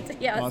 Awesome.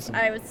 Right? Yes. Awesome.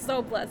 I was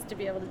so blessed to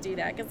be able to do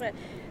that, because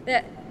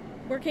that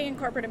working in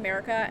corporate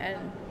America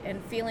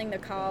and feeling the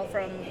call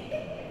from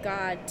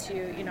God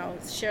to,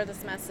 share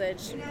this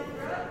message,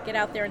 get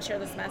out there and share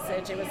this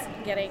message, it was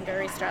getting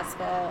very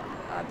stressful.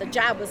 The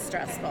job was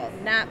stressful,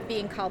 not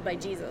being called by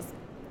Jesus.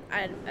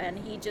 And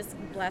he just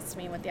blessed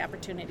me with the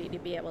opportunity to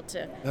be able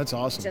to That's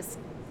awesome. Just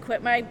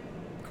quit my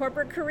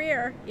corporate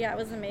career. Yeah, it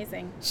was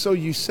amazing. So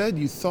you said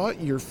you thought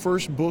your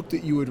first book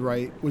that you would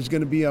write was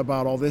going to be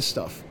about all this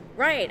stuff.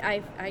 Right.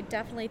 I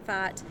definitely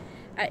thought,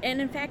 and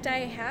in fact I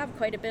have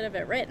quite a bit of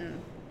it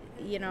written,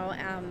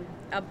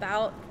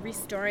 about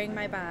restoring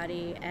my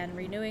body and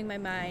renewing my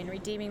mind,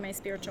 redeeming my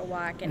spiritual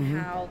walk, and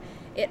how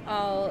it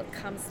all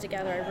comes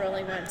together. I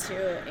really want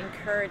to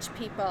encourage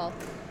people,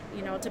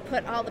 to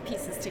put all the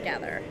pieces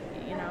together,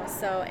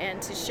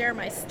 and to share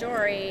my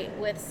story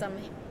with some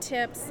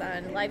tips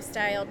on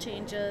lifestyle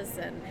changes,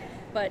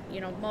 but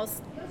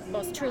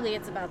most truly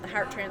it's about the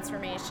heart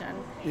transformation.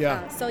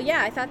 Yeah.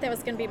 I thought that was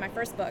going to be my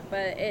first book,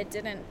 but it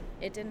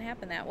didn't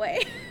happen that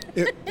way.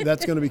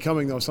 That's going to be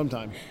coming though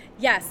sometime.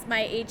 Yes,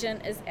 my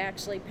agent is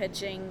actually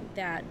pitching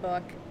that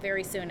book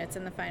very soon. It's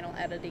in the final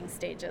editing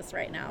stages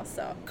right now.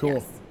 So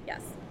cool.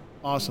 Yes.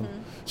 Awesome.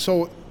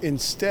 So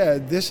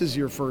instead, this is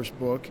your first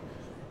book,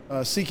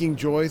 Seeking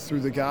Joy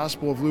Through the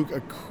Gospel of Luke, a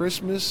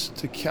Christmas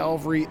to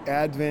Calvary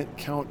Advent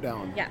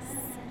Countdown. Yes.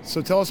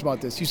 So tell us about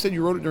this. You said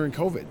you wrote it during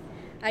COVID.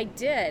 I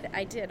did.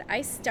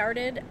 I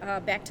started,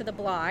 back to the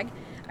blog,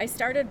 I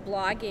started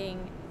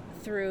blogging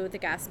through the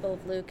Gospel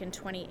of Luke in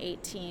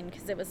 2018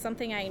 because it was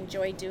something I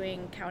enjoyed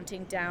doing,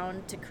 counting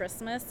down to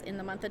Christmas in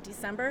the month of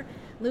December.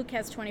 Luke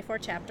has 24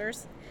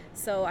 chapters,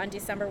 so on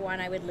December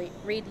 1 I would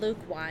read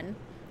Luke 1,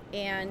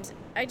 and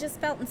I just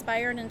felt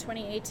inspired in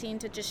 2018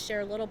 to just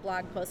share a little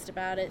blog post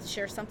about it,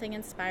 share something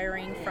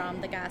inspiring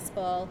from the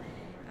Gospel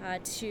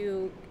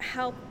to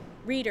help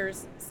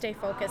readers stay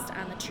focused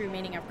on the true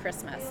meaning of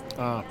Christmas.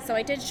 So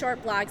I did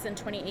short blogs in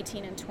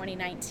 2018 and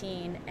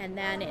 2019, and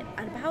then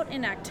about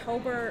in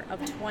October of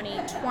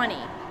 2020,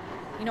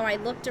 I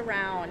looked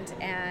around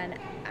and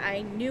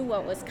I knew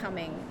what was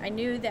coming. I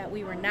knew that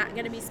we were not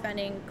going to be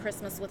spending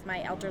Christmas with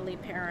my elderly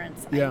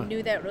parents. Yeah. I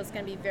knew that it was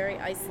going to be very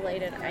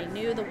isolated. I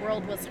knew the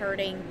world was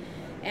hurting,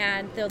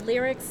 and the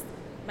lyrics,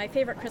 my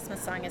favorite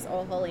Christmas song is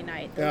 "O Holy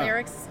Night." The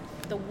lyrics,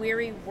 "The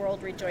weary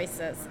world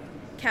rejoices,"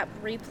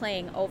 kept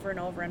replaying over and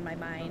over in my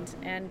mind,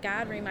 and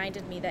God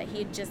reminded me that he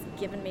had just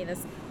given me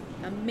this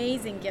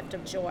amazing gift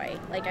of joy.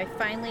 Like, I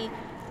finally,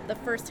 the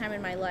first time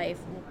in my life,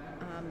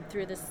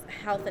 through this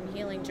health and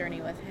healing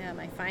journey with him,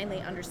 I finally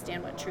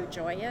understand what true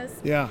joy is.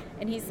 Yeah.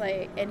 And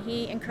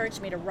he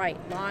encouraged me to write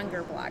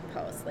longer blog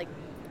posts, like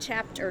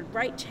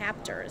write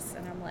chapters,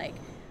 and I'm like,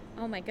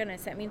 oh my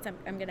goodness, that means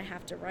I'm going to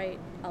have to write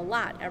a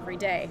lot every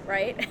day,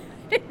 right?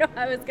 I didn't know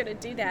I was going to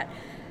do that.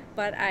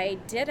 But I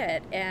did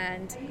it,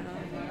 and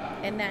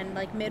then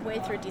like midway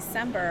through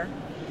December,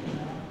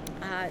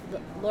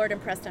 the Lord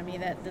impressed on me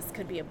that this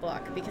could be a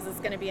book, because it's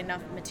going to be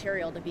enough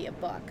material to be a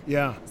book.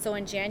 Yeah. So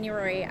in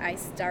January, I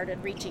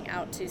started reaching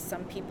out to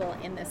some people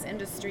in this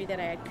industry that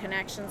I had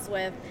connections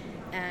with,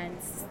 and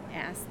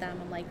asked them,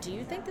 I'm like, do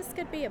you think this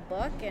could be a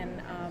book?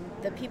 And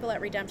the people at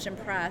Redemption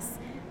Press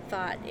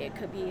thought it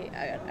could be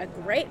a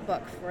great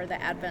book for the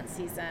Advent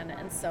season,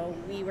 and so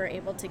we were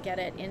able to get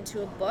it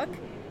into a book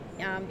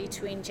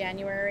between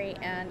January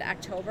and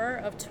October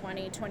of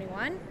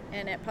 2021,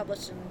 and it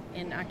published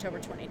in October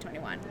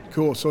 2021.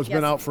 Cool. So it's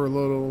been out for a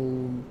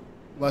little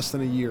less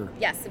than a year.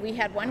 Yes, we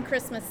had one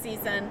Christmas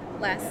season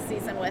last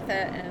season with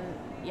it, and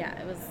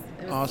it was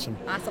awesome.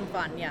 Awesome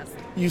fun, yes.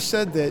 You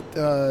said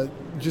that,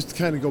 just to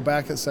kind of go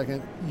back a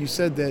second, you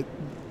said that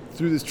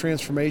through this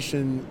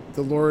transformation,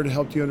 the Lord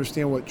helped you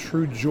understand what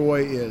true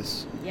joy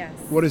is. Yes.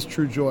 What is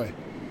true joy?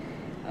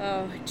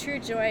 Oh, true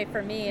joy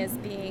for me is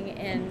being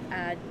in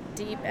a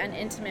deep and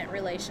intimate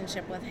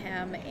relationship with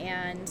him.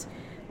 And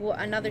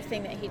another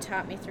thing that he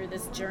taught me through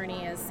this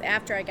journey is,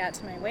 after I got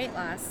to my weight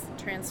loss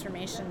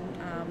transformation,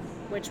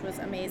 which was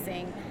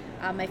amazing,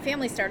 my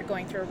family started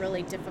going through a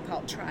really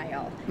difficult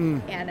trial.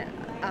 And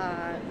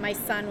my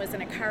son was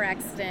in a car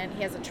accident.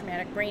 He has a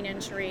traumatic brain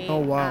injury. Oh,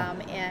 wow.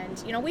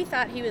 And, we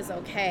thought he was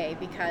okay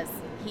because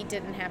he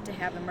didn't have to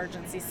have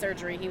emergency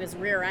surgery. He was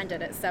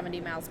rear-ended at 70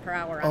 miles per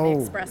hour on the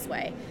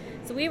expressway.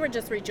 So we were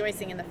just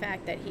rejoicing in the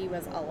fact that he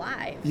was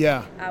alive.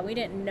 Yeah. We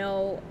didn't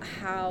know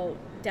how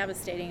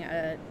devastating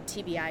a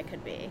TBI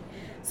could be.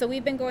 So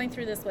we've been going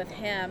through this with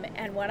him,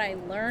 and what I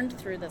learned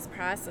through this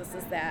process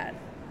is that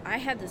I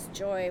had this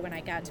joy when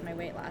I got to my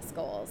weight loss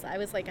goals. I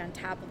was like on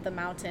top of the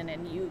mountain,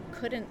 and you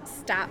couldn't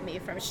stop me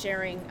from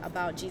sharing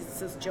about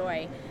Jesus'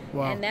 joy.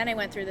 Wow. And then I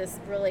went through this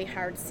really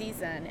hard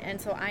season, and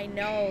so I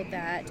know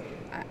that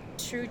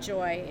true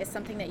joy is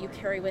something that you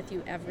carry with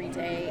you every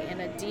day in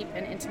a deep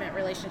and intimate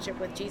relationship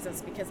with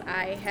Jesus, because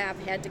I have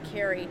had to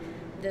carry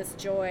this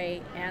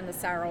joy and the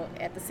sorrow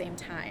at the same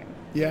time.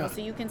 Yeah. So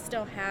you can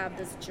still have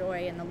this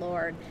joy in the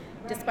Lord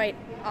despite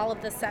all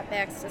of the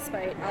setbacks,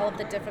 despite all of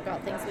the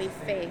difficult things we've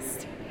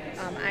faced.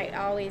 I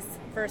always,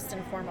 first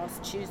and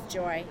foremost, choose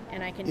joy,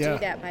 and I can do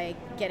that by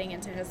getting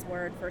into His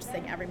Word first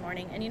thing every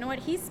morning. And you know what?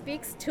 He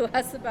speaks to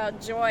us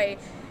about joy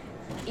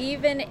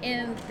even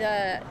in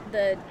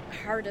the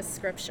hardest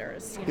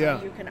scriptures.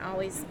 You can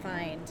always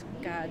find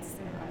God's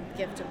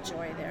gift of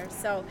joy there.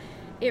 So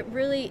it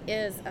really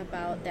is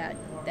about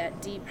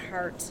that deep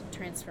heart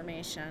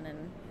transformation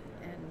and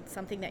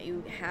something that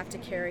you have to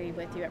carry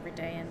with you every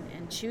day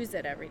and choose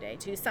it every day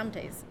too. Some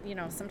days,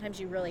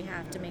 sometimes you really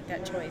have to make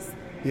that choice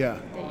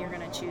that you're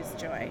going to choose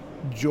joy.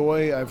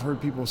 Joy, I've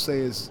heard people say,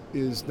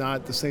 is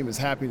not the same as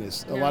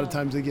happiness. A lot of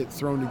times they get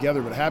thrown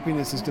together, but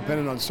happiness is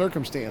dependent on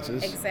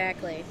circumstances.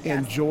 Exactly.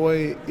 And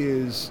joy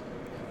is...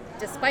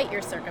 despite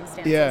your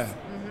circumstances. Yeah.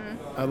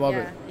 Mm-hmm. I love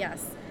it.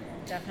 Yes,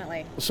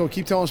 definitely. So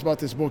keep telling us about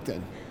this book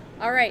then.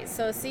 All right,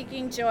 so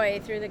Seeking Joy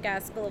Through the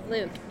Gospel of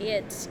Luke.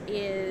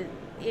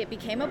 It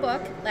became a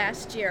book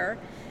last year,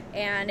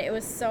 and it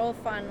was so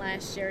fun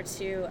last year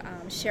to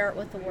share it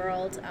with the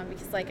world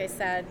because, like I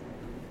said,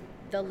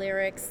 the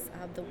lyrics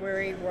of the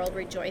weary world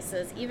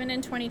rejoices. Even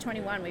in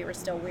 2021, we were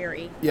still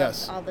weary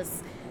of all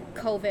this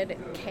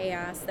COVID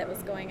chaos that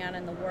was going on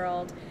in the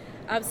world.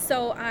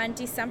 So on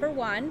December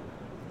 1,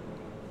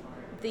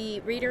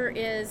 the reader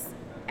is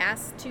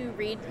asked to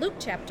read Luke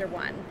chapter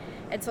 1.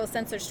 And so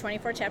since there's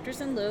 24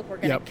 chapters in Luke, we're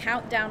going to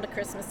count down to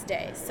Christmas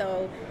Day.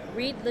 So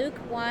read Luke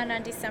 1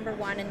 on December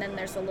 1, and then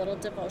there's a little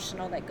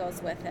devotional that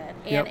goes with it.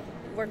 And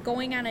we're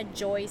going on a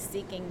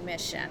joy-seeking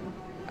mission.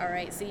 All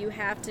right, so you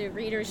have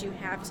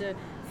to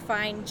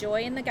find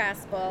joy in the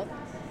gospel.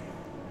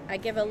 I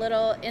give a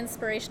little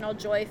inspirational,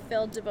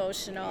 joy-filled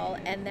devotional,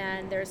 and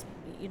then there's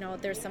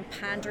some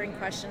pondering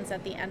questions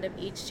at the end of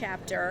each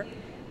chapter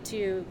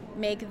to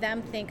make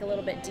them think a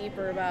little bit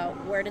deeper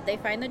about where did they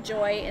find the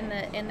joy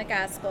in the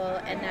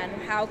gospel, and then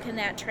how can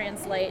that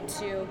translate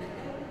to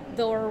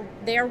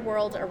their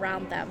world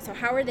around them. So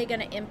how are they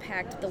going to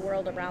impact the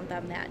world around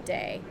them that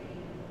day?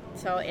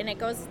 So, and it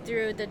goes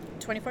through the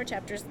 24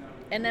 chapters.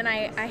 And then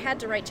I had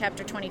to write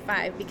chapter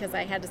 25 because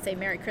I had to say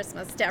Merry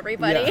Christmas to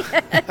everybody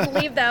and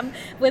leave them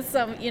with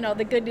some,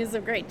 the good news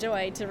of great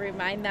joy to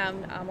remind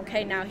them,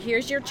 okay, now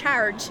here's your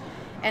charge.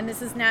 And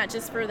this is not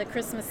just for the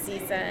Christmas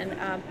season,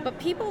 but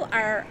people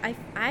are,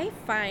 I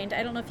find,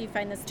 I don't know if you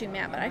find this too,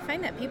 Matt, but I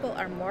find that people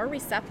are more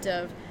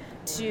receptive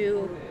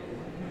to,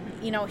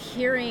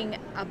 hearing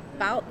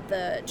about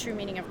the true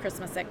meaning of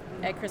Christmas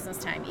at Christmas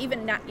time.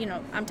 Even not,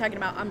 I'm talking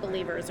about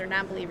unbelievers or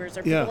non-believers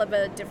or people of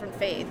a different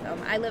faith.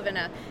 I live in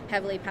a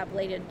heavily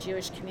populated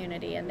Jewish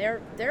community, and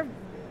they're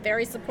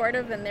very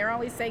supportive, and they're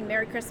always saying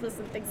Merry Christmas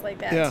and things like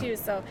that too.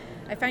 So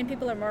I find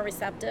people are more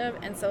receptive,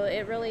 and so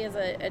it really is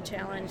a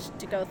challenge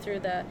to go through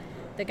the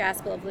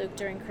Gospel of Luke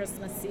during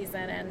Christmas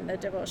season and the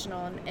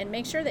devotional, and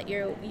make sure that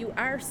you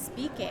are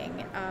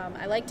speaking.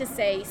 I like to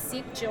say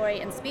seek joy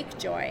and speak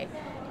joy,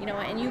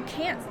 and you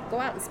can't go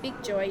out and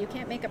speak joy. You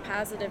can't make a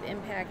positive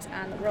impact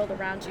on the world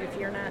around you if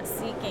you're not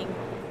seeking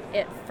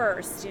it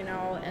first,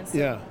 and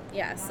so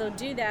so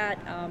do that,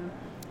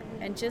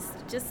 and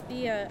just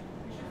be a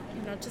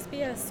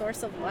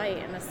source of light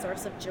and a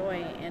source of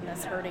joy in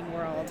this hurting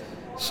world.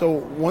 So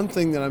one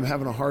thing that I'm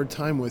having a hard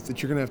time with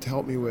that you're going to have to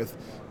help me with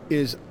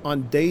is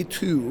on day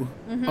 2,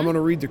 I'm going to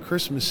read the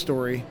Christmas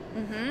story,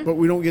 but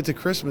we don't get to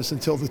Christmas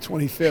until the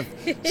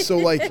 25th.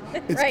 So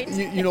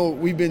it's,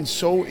 we've been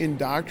so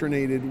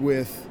indoctrinated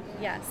with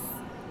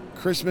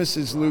Christmas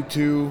is Luke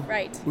 2.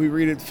 Right. We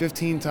read it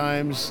 15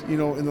 times, in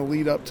the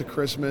lead up to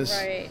Christmas.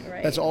 Right.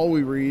 That's all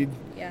we read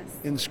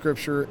in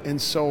Scripture.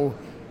 And so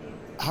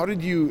how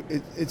did you,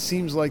 it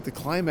seems like the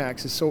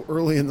climax is so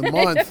early in the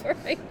month,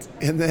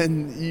 and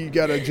then you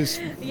got to just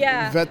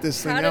vet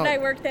this thing out. How did I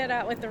work that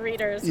out with the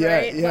readers,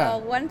 right? Well,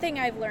 one thing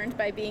I've learned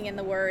by being in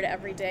the Word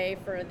every day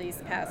for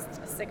these past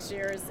 6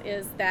 years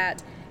is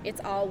that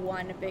it's all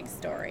one big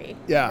story,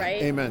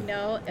 right? Amen.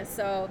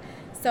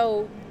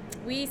 So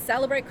we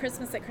celebrate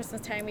Christmas at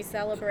Christmas time, we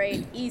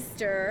celebrate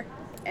Easter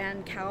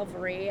and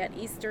Calvary at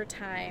Easter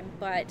time,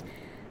 but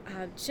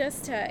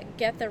just to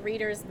get the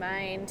reader's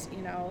mind,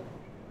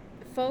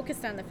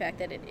 focused on the fact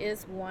that it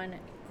is one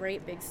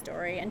great big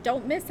story, and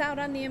don't miss out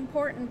on the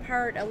important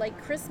part.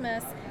 Like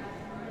Christmas,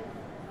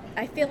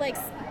 I feel like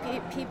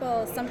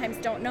people sometimes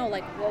don't know,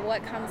 like, well,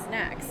 what comes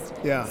next.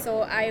 Yeah.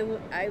 So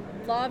I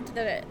loved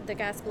the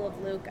Gospel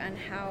of Luke on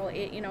how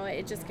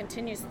it just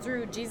continues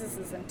through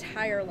Jesus'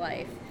 entire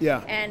life.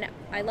 Yeah. And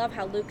I love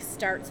how Luke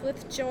starts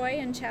with joy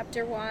in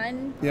chapter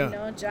 1.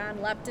 Yeah.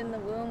 John leapt in the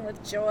womb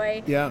with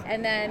joy. Yeah.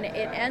 And then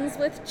it ends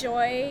with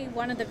joy.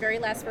 One of the very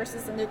last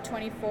verses in Luke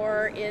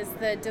 24 is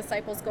the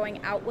disciples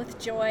going out with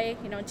joy.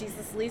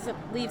 Jesus leaves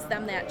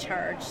them that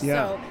charge.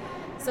 Yeah.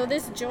 So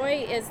this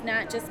joy is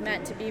not just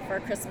meant to be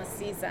for Christmas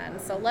season.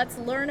 So let's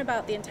learn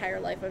about the entire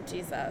life of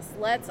Jesus.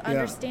 Let's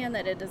understand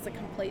that it is a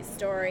complete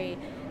story,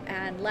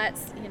 and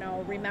let's,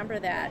 remember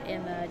that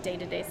in the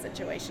day-to-day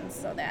situations,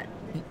 so that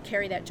you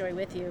carry that joy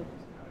with you,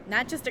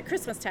 not just at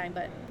Christmas time,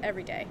 but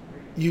every day.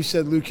 You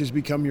said Luke has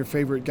become your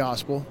favorite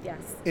gospel.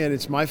 Yes. And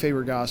it's my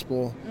favorite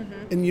gospel.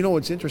 Mm-hmm. And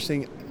what's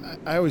interesting?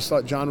 I always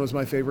thought John was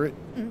my favorite,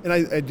 Mm-hmm.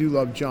 and I do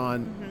love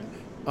John. Mm-hmm.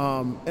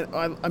 And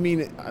I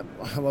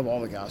love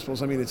all the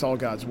Gospels. I mean, it's all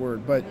God's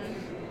Word. But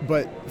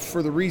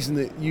for the reason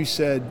that you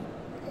said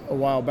a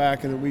while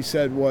back and that we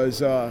said was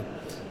the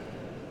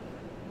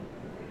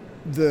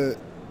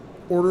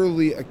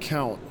orderly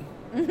account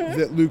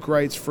that Luke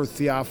writes for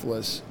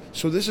Theophilus.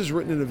 So this is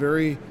written in a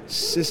very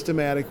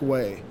systematic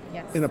way,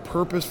 Yes. in a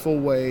purposeful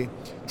way,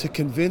 to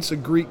convince a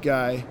Greek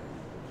guy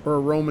or a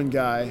Roman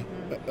guy,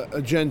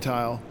 a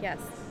Gentile, Yes.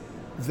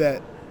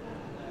 that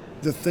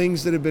the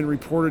things that have been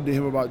reported to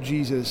him about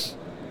Jesus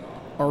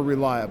are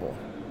reliable.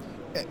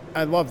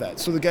 I love that.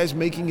 So the guy's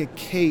making a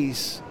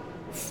case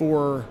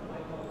for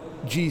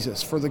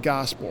Jesus, for the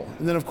gospel.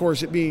 And then, of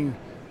course, it being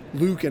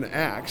Luke and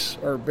Acts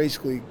are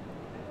basically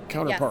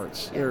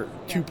counterparts. Yes. They're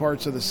two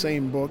parts of the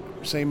same book,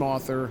 same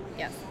author.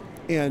 Yes.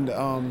 And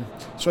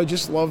so I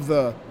just love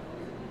the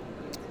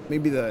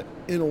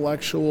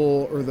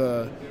intellectual or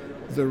the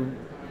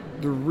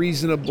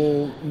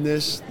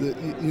reasonableness,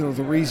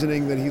 the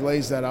reasoning that he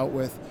lays that out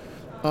with.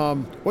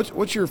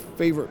 What's your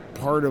favorite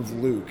part of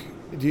Luke?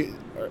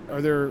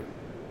 Are there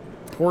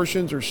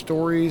portions or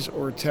stories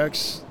or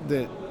texts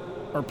that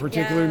are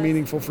particularly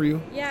meaningful for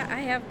you? Yeah,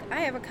 I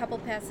have a couple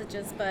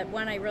passages, but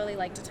one I really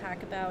like to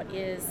talk about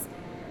is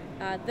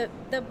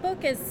the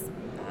book is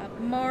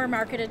more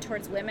marketed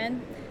towards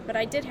women, but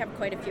I did have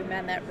quite a few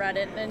men that read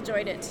it and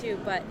enjoyed it too.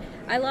 But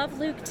I love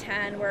Luke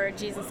 10, where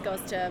Jesus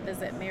goes to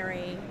visit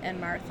Mary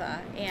and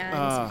Martha,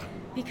 and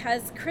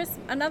because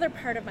another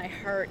part of my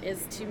heart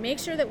is to make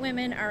sure that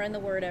women are in the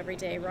Word every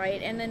day,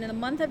 right? And then in the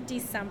month of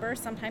December,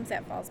 sometimes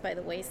that falls by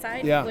the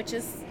wayside, which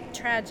is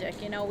tragic.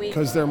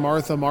 Because they're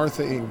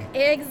Martha-ing.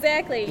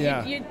 Exactly.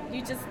 Yeah.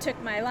 You just took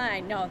my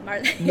line. No,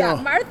 Martha. No.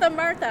 Yeah,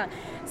 Martha.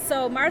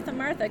 So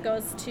Martha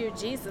goes to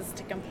Jesus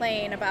to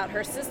complain about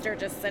her sister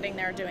just sitting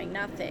there doing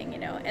nothing,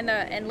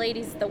 And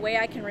ladies, the way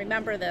I can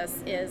remember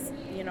this is,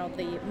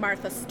 the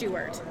Martha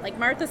Stewart. Like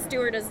Martha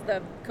Stewart is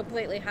the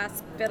completely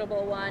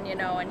hospitable one,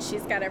 and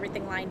she's got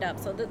everything lined up.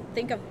 So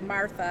think of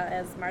Martha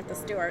as Martha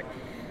Stewart.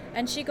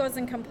 And she goes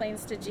and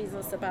complains to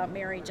Jesus about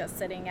Mary just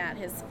sitting at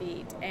his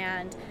feet.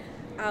 And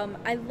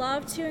I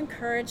love to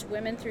encourage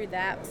women through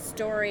that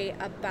story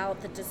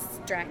about the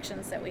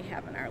distractions that we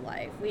have in our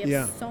life. We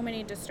have so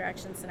many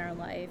distractions in our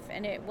life,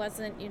 and it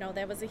wasn't,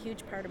 that was a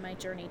huge part of my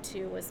journey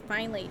too, was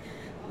finally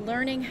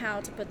learning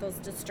how to put those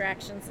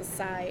distractions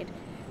aside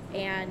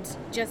and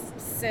just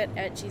sit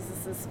at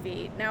Jesus's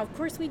feet. Now, of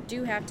course, we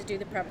do have to do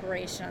the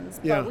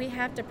preparations, but we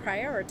have to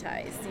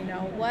prioritize,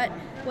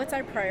 what's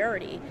our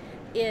priority?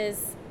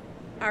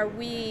 Are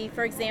we,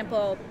 for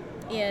example,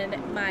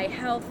 in my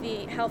health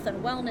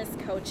and wellness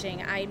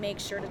coaching, I make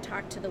sure to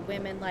talk to the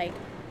women like,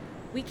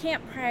 we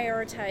can't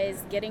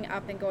prioritize getting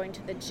up and going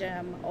to the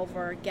gym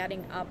over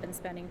getting up and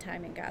spending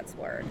time in God's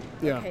Word.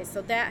 Yeah. Okay,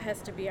 so that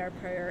has to be our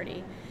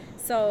priority.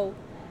 So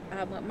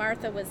what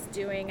Martha was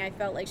doing, I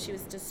felt like she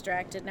was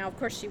distracted. Now, of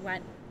course, she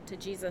went to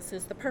Jesus,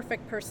 who's the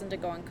perfect person to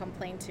go and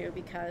complain to,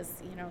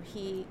 because,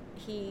 he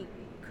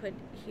could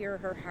hear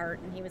her heart,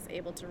 and he was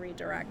able to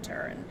redirect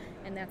her,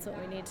 and that's what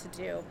we need to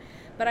do.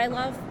 But I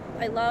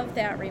love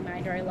that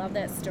reminder. I love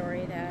that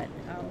story that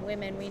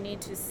women, we need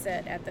to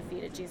sit at the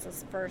feet of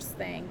Jesus first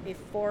thing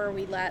before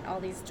we let all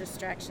these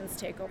distractions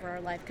take over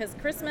our life. Because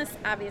Christmas,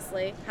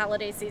 obviously,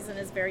 holiday season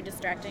is very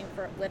distracting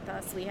with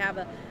us. We have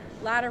a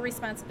lot of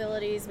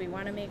responsibilities. We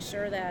want to make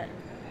sure that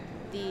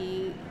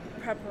the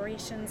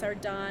preparations are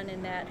done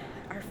and that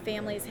our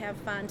families have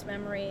fond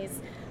memories.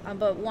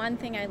 But one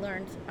thing I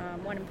learned,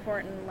 one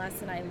important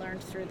lesson I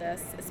learned through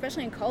this,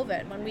 especially in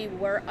COVID, when we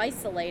were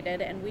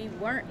isolated and we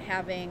weren't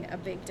having a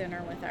big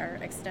dinner with our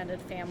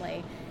extended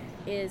family,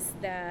 is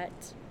that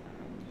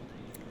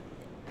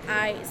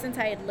since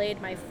I had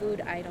laid my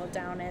food idol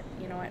down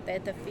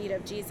at the feet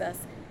of Jesus,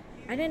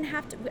 I didn't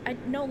have to. I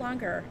no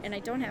longer, and I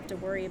don't have to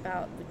worry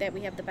about that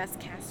we have the best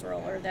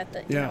casserole, or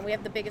that we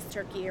have the biggest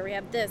turkey, or we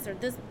have this, or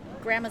this.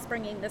 Grandma's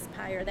bringing this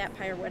pie or that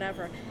pie or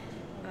whatever.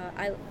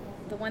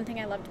 the one thing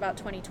I loved about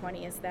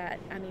 2020 is that,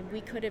 I mean,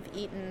 we could have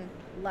eaten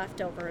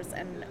leftovers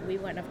and we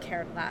wouldn't have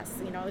cared less.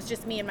 You know, it was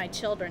just me and my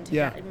children,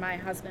 my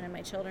husband and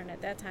my children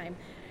at that time.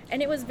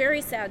 And it was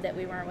very sad that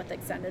we weren't with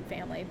extended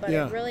family. But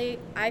it really,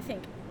 I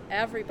think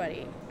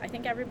everybody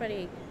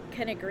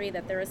can agree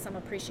that there is some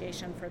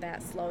appreciation for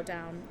that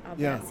slowdown of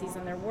that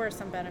season. There were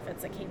some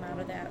benefits that came out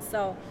of that.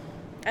 So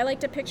I like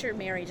to picture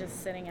Mary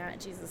just sitting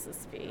at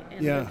Jesus' feet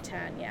in Luke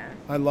 10. Yeah,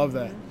 I love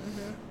that.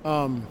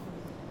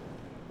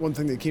 One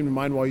thing that came to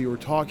mind while you were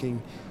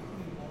talking,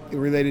 it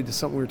related to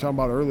something we were talking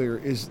about earlier,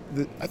 is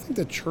that I think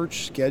the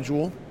church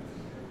schedule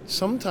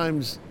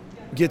sometimes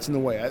gets in the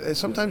way.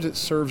 Sometimes it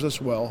serves us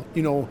well.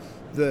 You know,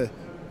 the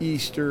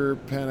Easter,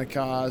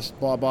 Pentecost,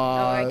 blah,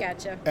 blah, I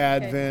gotcha.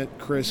 Advent,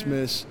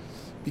 Christmas,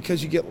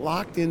 because you get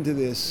locked into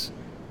this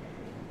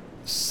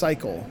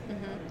cycle.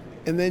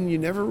 And then you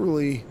never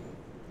really,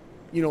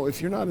 you know, if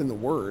you're not in the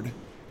Word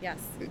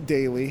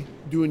daily,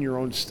 doing your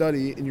own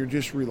study, and you're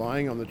just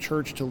relying on the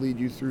church to lead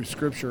you through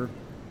Scripture,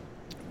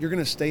 you're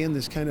going to stay in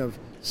this kind of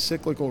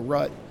cyclical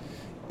rut.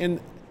 And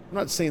I'm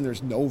not saying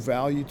there's no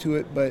value to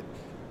it, but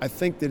I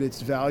think that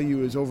its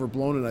value is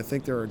overblown, and I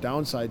think there are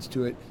downsides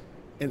to it.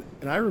 And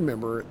I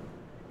remember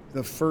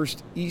the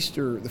first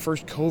Easter, the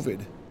first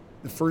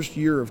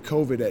year of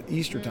COVID at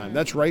Easter time.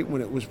 That's right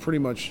when it was pretty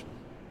much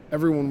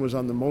everyone was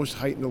on the most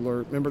heightened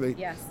alert. Remember,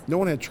 no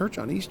one had church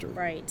on Easter.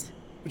 Right.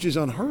 Which is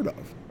unheard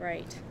of.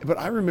 Right. But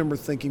I remember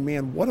thinking,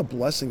 man, what a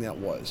blessing that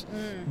was.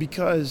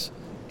 Because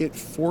it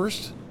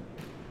forced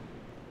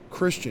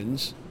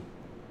Christians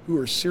who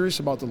are serious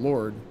about the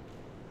Lord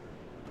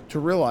to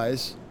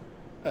realize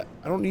I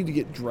don't need to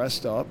get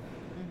dressed up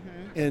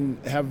and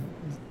have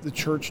the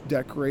church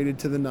decorated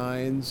to the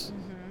nines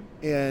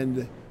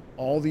and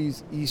all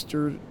these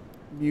Easter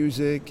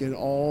music and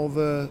all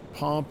the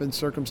pomp and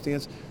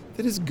circumstance.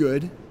 That is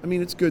good. I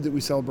mean, it's good that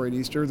we celebrate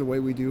Easter the way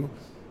we do.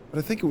 But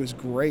I think it was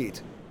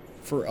great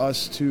for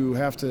us to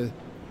have to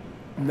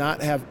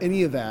not have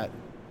any of that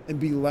and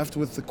be left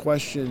with the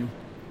question,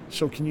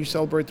 so can you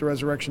celebrate the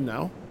resurrection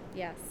now?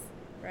 Yes.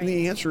 Right. And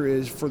the answer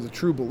is, for the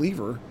true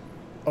believer,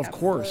 of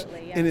course.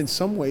 Yes. And in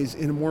some ways,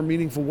 in a more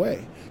meaningful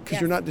way, because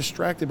you're not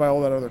distracted by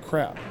all that other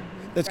crap.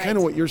 That's kind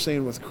of what you're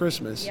saying with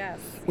Christmas,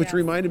 which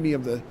reminded me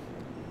of the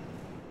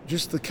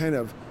kind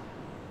of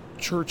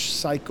church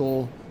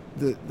cycle,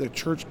 the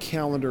church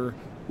calendar,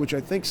 which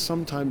I think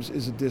sometimes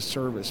is a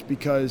disservice,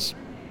 because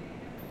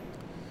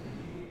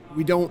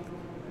we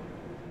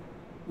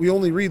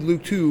only read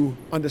Luke 2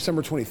 on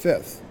December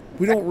 25th.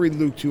 We don't read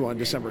Luke 2 on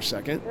December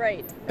 2nd.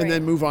 Right. And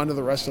then move on to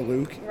the rest of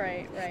Luke.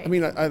 Right. I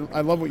mean,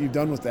 I love what you've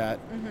done with that.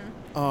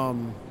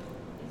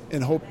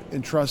 And hope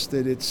and trust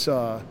that it's,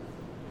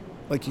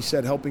 like you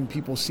said, helping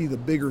people see the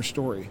bigger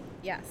story.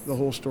 Yes. The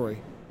whole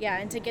story. Yeah,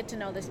 and to get to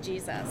know this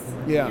Jesus.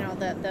 Yeah. You know,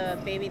 the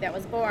baby that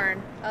was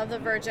born of the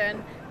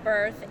virgin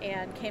birth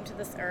and came to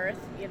this earth.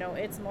 You know,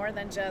 it's more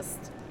than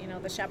just, you know,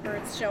 the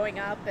shepherds showing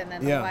up and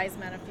then the wise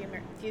men a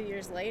few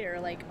years later.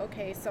 Like,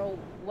 okay, so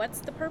what's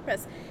the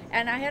purpose?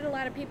 And I had a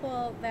lot of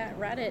people that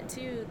read it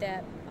too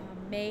that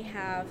may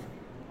have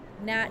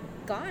not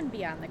gone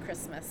beyond the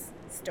Christmas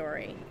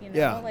story. You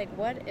know, like,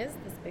 what is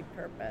this big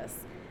purpose?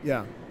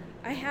 Yeah.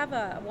 I have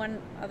one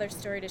other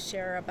story to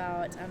share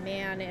about a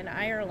man in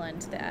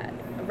Ireland that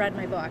read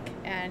my book,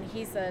 and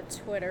he's a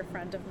Twitter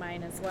friend of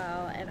mine as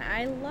well, and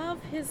I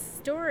love his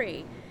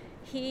story.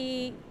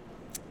 We're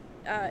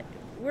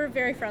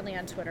very friendly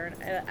on Twitter,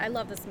 and I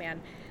love this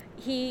man.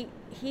 He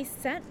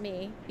sent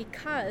me,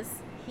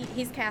 because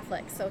he's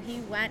Catholic, so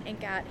he went and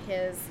got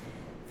his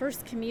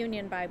First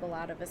Communion Bible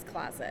out of his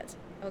closet,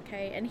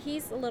 okay? And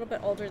he's a little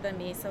bit older than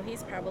me, so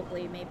he's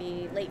probably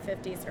maybe late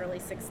 50s, early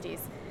 60s.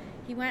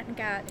 He went and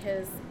got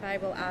his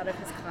Bible out of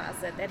his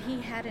closet that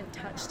he hadn't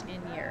touched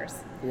in years.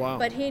 Wow.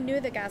 But he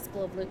knew the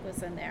Gospel of Luke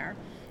was in there.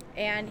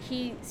 And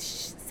he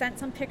sent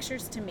some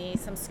pictures to me,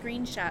 some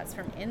screenshots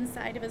from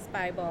inside of his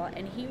Bible,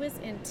 and he was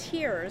in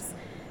tears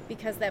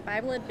because that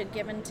Bible had been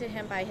given to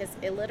him by his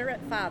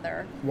illiterate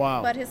father.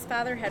 Wow. But his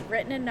father had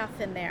written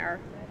enough in there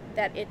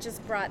that it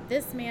just brought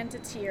this man to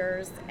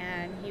tears,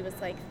 and he was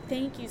like,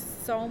 thank you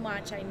so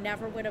much. I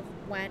never would have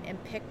went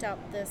and picked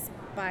up this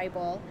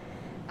Bible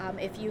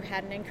if you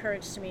hadn't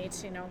encouraged me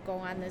to, you know, go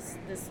on this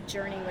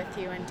journey with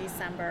you in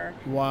December.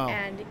 Wow.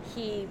 And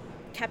he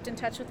kept in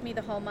touch with me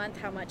the whole month,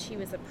 how much he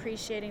was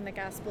appreciating the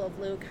Gospel of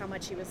Luke, how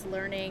much he was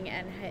learning,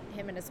 and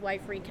him and his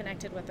wife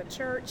reconnected with the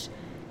church,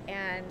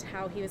 and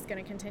how he was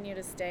going to continue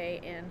to stay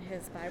in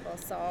his Bible.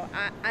 So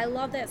I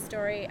love that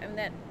story, and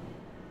that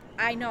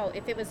I know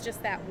if it was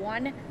just that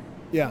one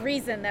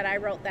reason that I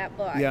wrote that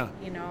book,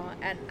 you know,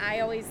 and I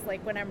always,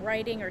 like, when I'm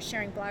writing or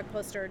sharing blog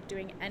posts or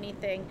doing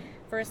anything,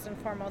 first and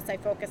foremost, I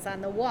focus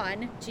on the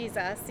one,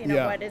 Jesus, you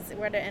know,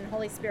 and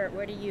Holy Spirit,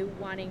 what are you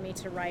wanting me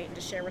to write and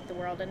to share with the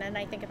world? And then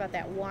I think about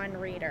that one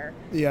reader.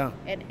 Yeah.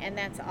 And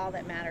that's all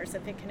that matters.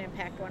 If it can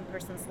impact one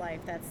person's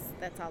life,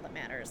 that's all that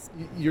matters.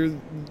 There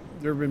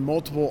have been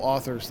multiple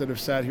authors that have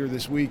sat here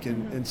this week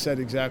and said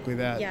exactly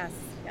that. Yes.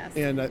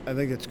 And I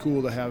think it's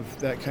cool to have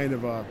that kind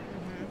of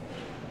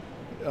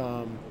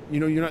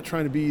You're not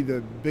trying to be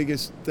the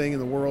biggest thing in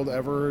the world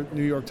ever,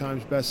 New York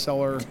Times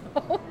bestseller.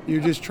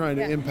 You're just trying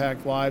to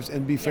impact lives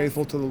and be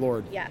faithful to the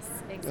Lord. Yes,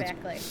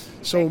 exactly.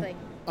 So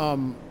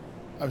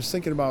I was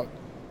thinking about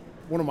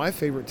one of my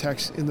favorite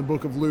texts in the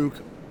book of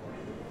Luke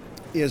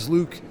is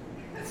Luke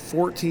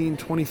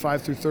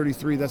 14:25 through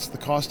 33. That's the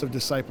cost of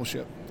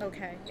discipleship.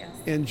 Okay, yes.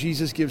 And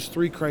Jesus gives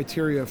 3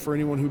 criteria for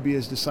anyone who be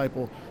his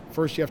disciple.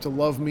 First, you have to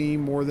love me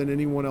more than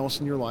anyone else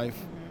in your life.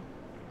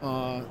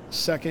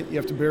 Second, you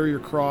have to bear your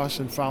cross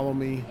and follow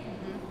me.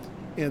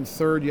 And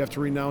third, you have to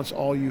renounce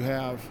all you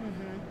have.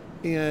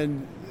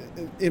 And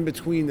in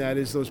between that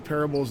is those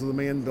parables of the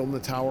man building the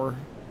tower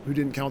who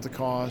didn't count the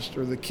cost,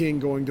 or the king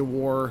going to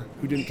war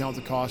who didn't count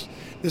the cost.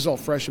 This is all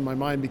fresh in my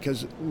mind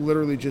because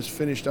literally just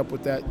finished up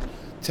with that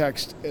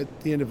text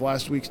at the end of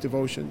last week's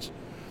devotions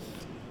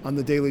on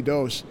the Daily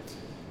Dose.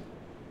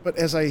 But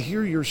as I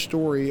hear your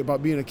story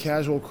about being a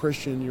casual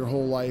Christian your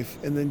whole life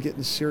and then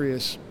getting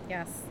serious,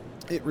 yes,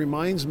 it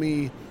reminds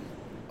me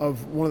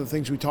of one of the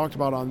things we talked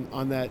about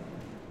on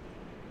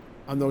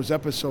those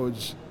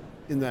episodes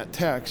in that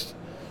text,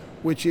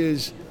 which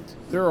is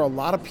there are a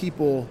lot of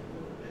people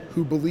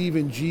who believe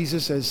in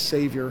Jesus as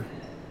Savior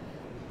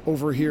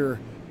over here,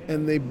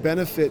 and they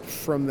benefit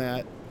from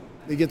that.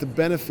 They get the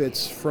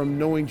benefits from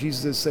knowing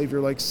Jesus as Savior,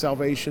 like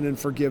salvation and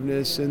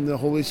forgiveness and the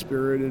Holy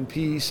Spirit and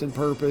peace and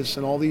purpose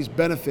and all these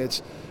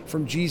benefits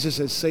from Jesus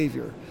as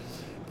Savior.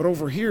 But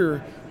over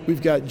here,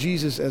 we've got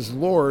Jesus as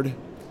Lord,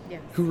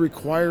 who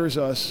requires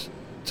us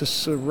to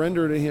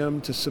surrender to Him,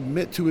 to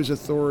submit to His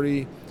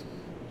authority,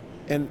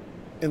 and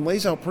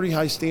lays out pretty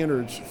high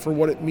standards for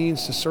what it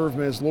means to serve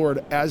Him as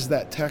Lord, as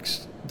that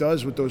text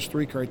does with those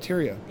 3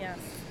 criteria. Yes.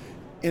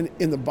 And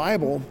in the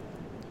Bible,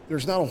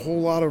 there's not a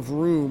whole lot of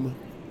room.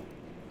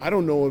 I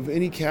don't know of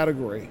any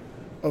category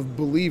of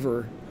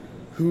believer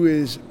who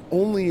is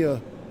only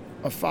a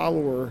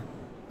follower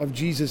of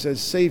Jesus as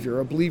Savior,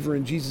 a believer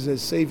in Jesus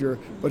as Savior,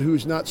 but who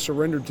is not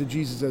surrendered to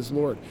Jesus as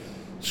Lord.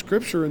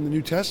 Scripture in the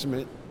New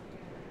Testament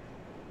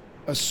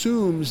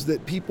assumes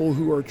that people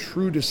who are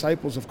true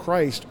disciples of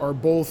Christ are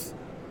both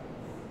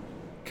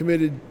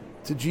committed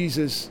to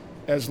Jesus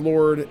as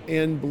Lord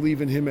and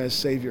believe in Him as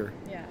Savior.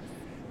 Yeah.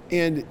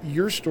 And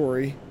your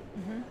story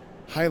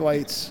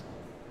highlights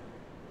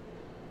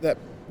that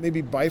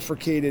maybe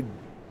bifurcated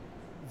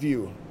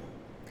view.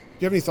 Do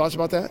you have any thoughts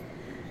about that?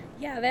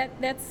 Yeah,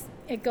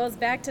 it goes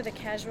back to the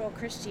casual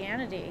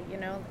Christianity,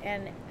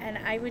 and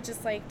I would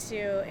just like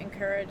to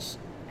encourage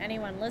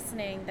anyone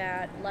listening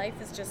that life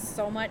is just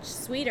so much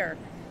sweeter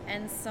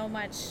and so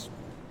much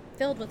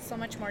filled with so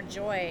much more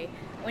joy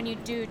when you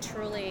do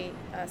truly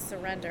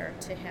surrender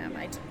to Him.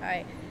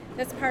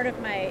 That's part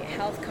of my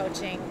health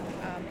coaching.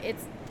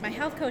 My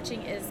health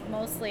coaching is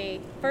mostly,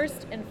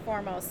 first and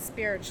foremost,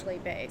 spiritually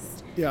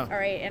based. Yeah. All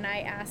right. And I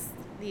ask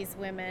these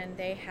women,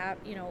 they have,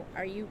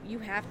 you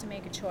have to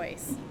make a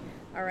choice.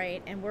 All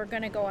right. And we're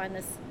going to go on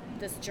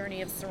this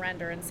journey of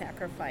surrender and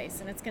sacrifice,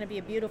 and it's going to be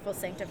a beautiful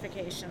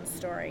sanctification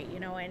story.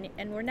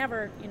 And we're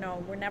never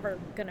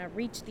going to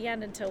reach the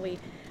end until we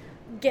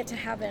get to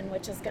heaven,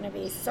 which is going to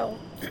be so,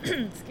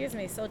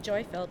 so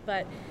joy-filled.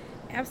 But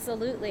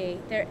absolutely,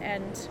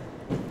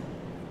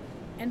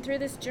 and through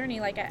this journey,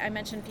 like I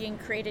mentioned, being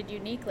created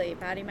uniquely,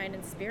 body, mind,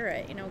 and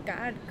spirit,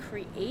 God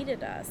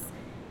created us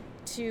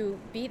to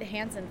be the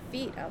hands and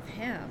feet of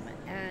Him.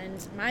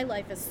 And my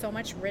life is so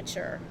much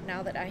richer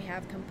now that I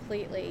have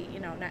completely,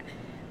 not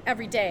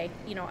every day,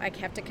 I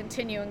have to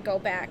continue and go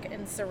back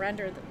and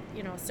surrender,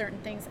 certain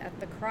things at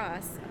the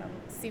cross.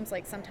 Seems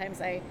like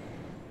sometimes I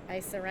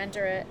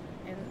surrender it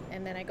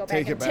and then I go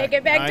back and take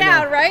it back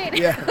down, right?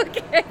 Yeah.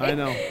 Okay. I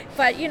know.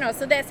 But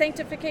so that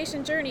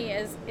sanctification journey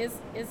is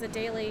a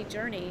daily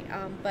journey.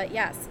 But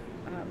yes,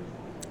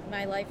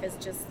 my life is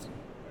just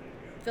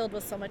filled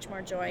with so much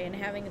more joy, and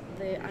having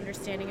the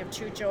understanding of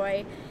true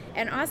joy,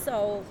 and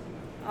also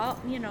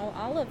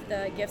all of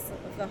the gifts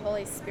of the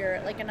Holy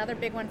Spirit. Like another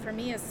big one for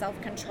me is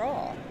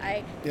self-control.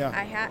 I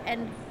have,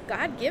 and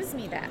God gives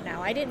me that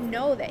now. I didn't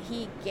know that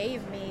He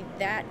gave me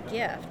that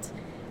gift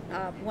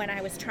when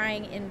I was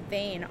trying in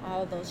vain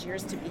all those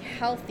years to be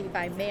healthy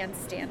by man's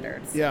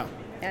standards. Yeah.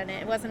 And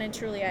it wasn't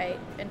until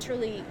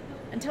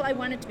I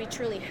wanted to be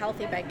truly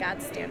healthy by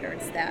God's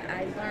standards that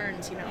I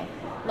learned,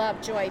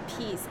 love, joy,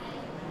 peace,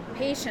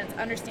 patience,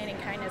 understanding,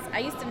 kindness. I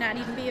used to not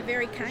even be a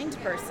very kind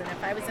person.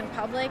 If I was in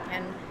public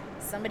and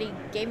somebody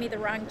gave me the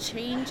wrong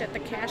change at the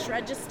cash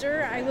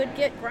register, I would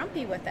get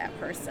grumpy with that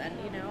person,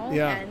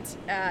 Yeah.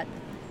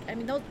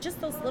 And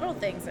those little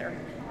things are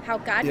how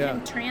God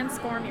can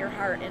transform your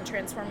heart and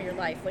transform your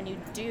life when you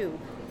do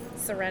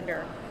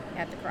surrender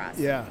at the cross.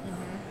 Yeah.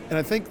 And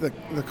I think the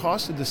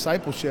cost of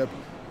discipleship,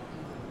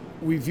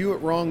 we view it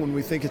wrong when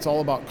we think it's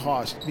all about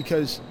cost,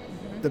 because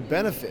the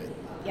benefit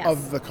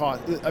of the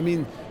cost,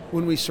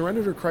 when we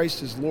surrender to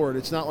Christ as Lord,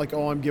 it's not like,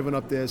 I'm giving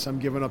up this, I'm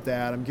giving up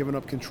that, I'm giving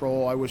up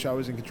control, I wish I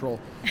was in control.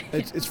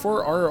 It's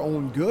for our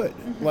own good.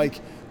 Like,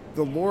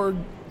 the Lord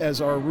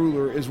as our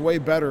ruler is way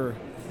better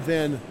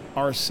than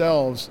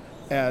ourselves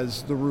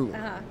as the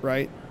ruler,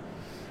 right?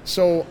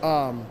 So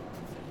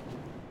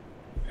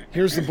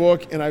Here's the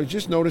book, and I was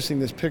just noticing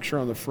this picture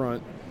on the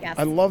front. Yes.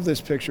 I love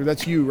this picture.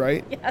 That's you,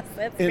 right? Yes,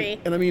 that's me.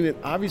 And I mean, it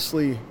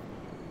obviously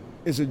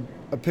is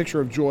a picture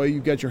of joy.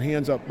 You got your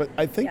hands up, but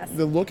I think Yes.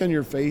 the look on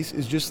your face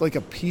is just like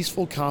a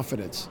peaceful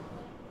confidence,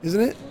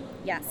 isn't it?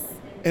 Yes.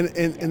 And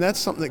that's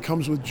something that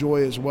comes with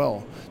joy as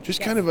well. Just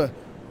Yes. kind of a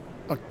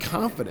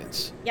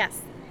confidence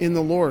Yes. in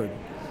the Lord.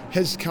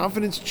 Has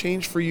confidence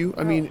changed for you?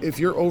 I mean, if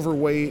you're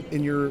overweight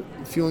and you're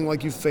feeling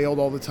like you failed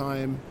all the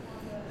time,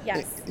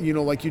 Yes. you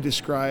know, like you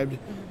described,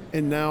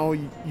 and now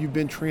you've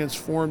been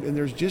transformed, and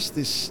there's just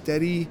this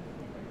steady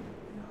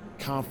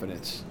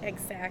confidence.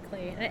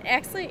 Exactly. And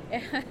actually,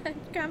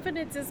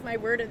 confidence is my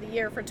word of the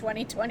year for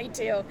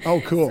 2022.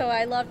 Oh, cool. So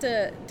I love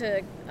to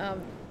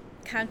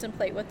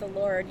contemplate with the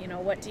Lord, you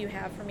know, what do you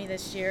have for me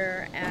this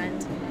year?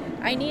 And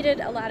I needed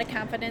a lot of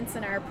confidence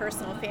in our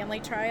personal family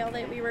trial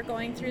that we were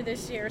going through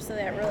this year, so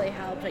that really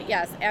helped. But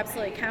yes,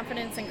 absolutely,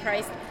 confidence in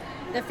Christ.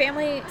 The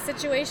family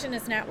situation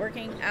is not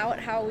working out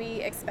how we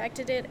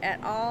expected it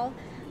at all,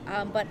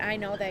 but I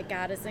know that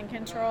God is in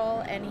control,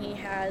 and He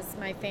has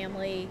my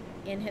family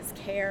in His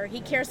care.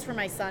 He cares for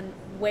my son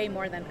way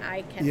more than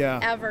I can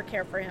ever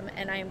care for him,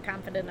 and I am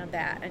confident of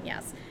that. And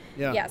yes,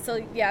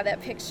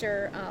 that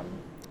picture.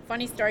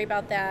 Funny story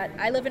about that.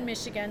 I live in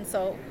Michigan,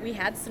 so we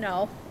had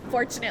snow.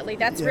 Fortunately,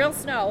 that's real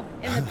snow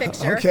in the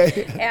picture.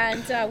 Okay.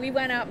 And we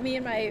went out, me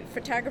and my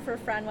photographer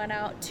friend went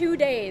out 2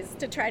 days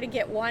to try to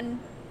get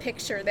one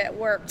picture that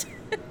worked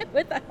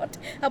without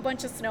a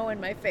bunch of snow in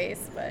my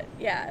face. But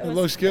yeah, it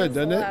looks good,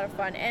 doesn't it? It was a lot of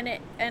fun.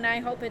 And I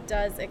hope it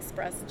does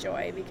express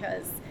joy,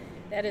 because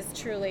that is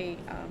truly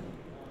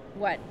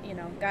what, you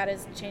know, God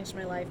has changed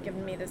my life,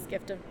 given me this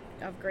gift of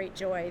great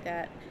joy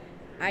that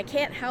I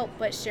can't help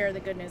but share the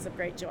good news of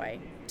great joy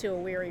to a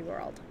weary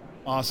world.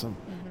 Awesome.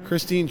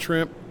 Christine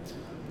Trimpe,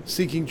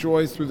 Seeking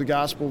Joy Through the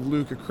Gospel of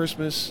Luke, A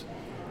Christmas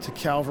to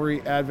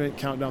Calvary Advent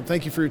Countdown.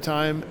 Thank you for your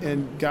time,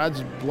 and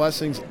God's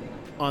blessings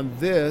on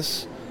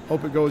this.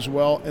 Hope it goes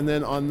well. And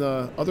then on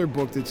the other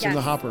book that's in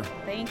the hopper.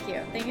 Thank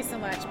you. Thank you so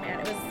much,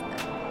 Matt.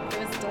 It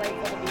was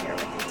delightful to be here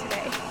with you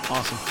today.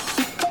 Awesome.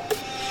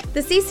 The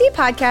CC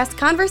Podcast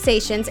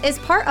Conversations is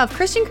part of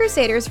Christian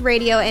Crusaders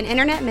radio and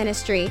internet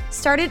ministry,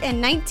 started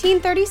in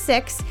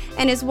 1936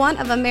 and is one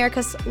of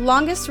America's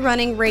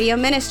longest-running radio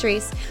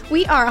ministries.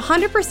 We are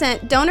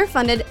 100%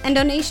 donor-funded, and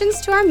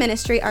donations to our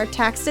ministry are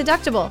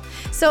tax-deductible.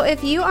 So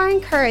if you are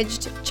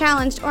encouraged,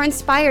 challenged, or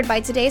inspired by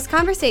today's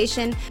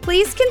conversation,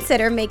 please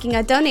consider making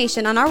a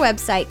donation on our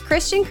website,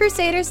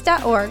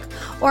 christiancrusaders.org,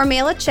 or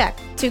mail a check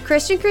to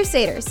Christian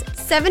Crusaders,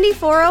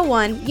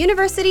 7401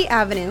 University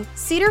Avenue,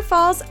 Cedar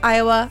Falls,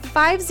 Iowa,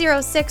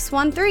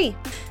 50613.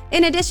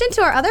 In addition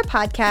to our other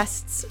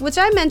podcasts, which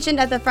I mentioned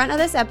at the front of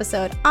this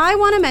episode, I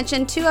want to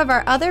mention 2 of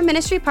our other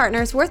ministry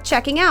partners worth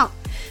checking out.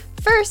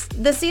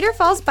 First, the Cedar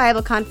Falls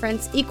Bible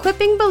Conference,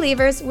 equipping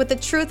believers with the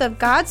truth of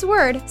God's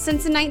Word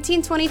since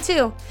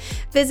 1922.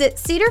 Visit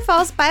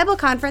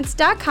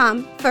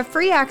cedarfallsbibleconference.com for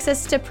free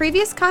access to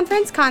previous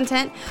conference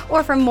content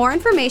or for more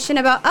information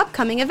about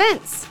upcoming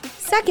events.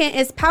 Second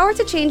is Power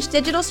to Change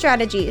Digital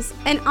Strategies,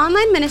 an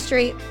online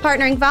ministry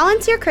partnering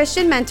volunteer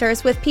Christian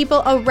mentors with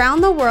people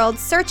around the world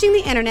searching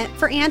the internet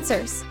for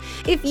answers.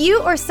 If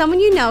you or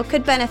someone you know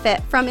could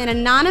benefit from an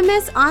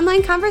anonymous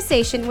online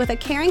conversation with a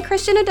caring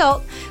Christian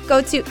adult,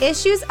 go to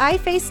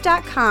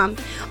issuesiface.com.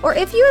 Or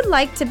if you would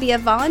like to be a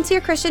volunteer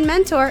Christian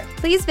mentor,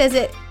 please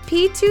visit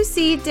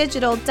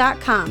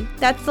p2cdigital.com.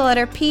 That's the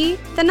letter P,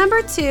 the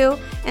number 2,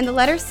 and the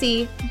letter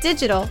C,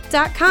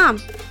 digital.com.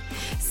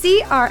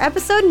 See our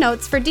episode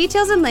notes for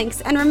details and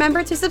links, and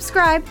remember to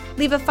subscribe,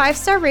 leave a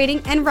 5-star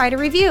rating, and write a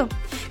review.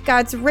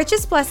 God's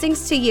richest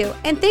blessings to you,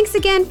 and thanks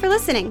again for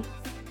listening.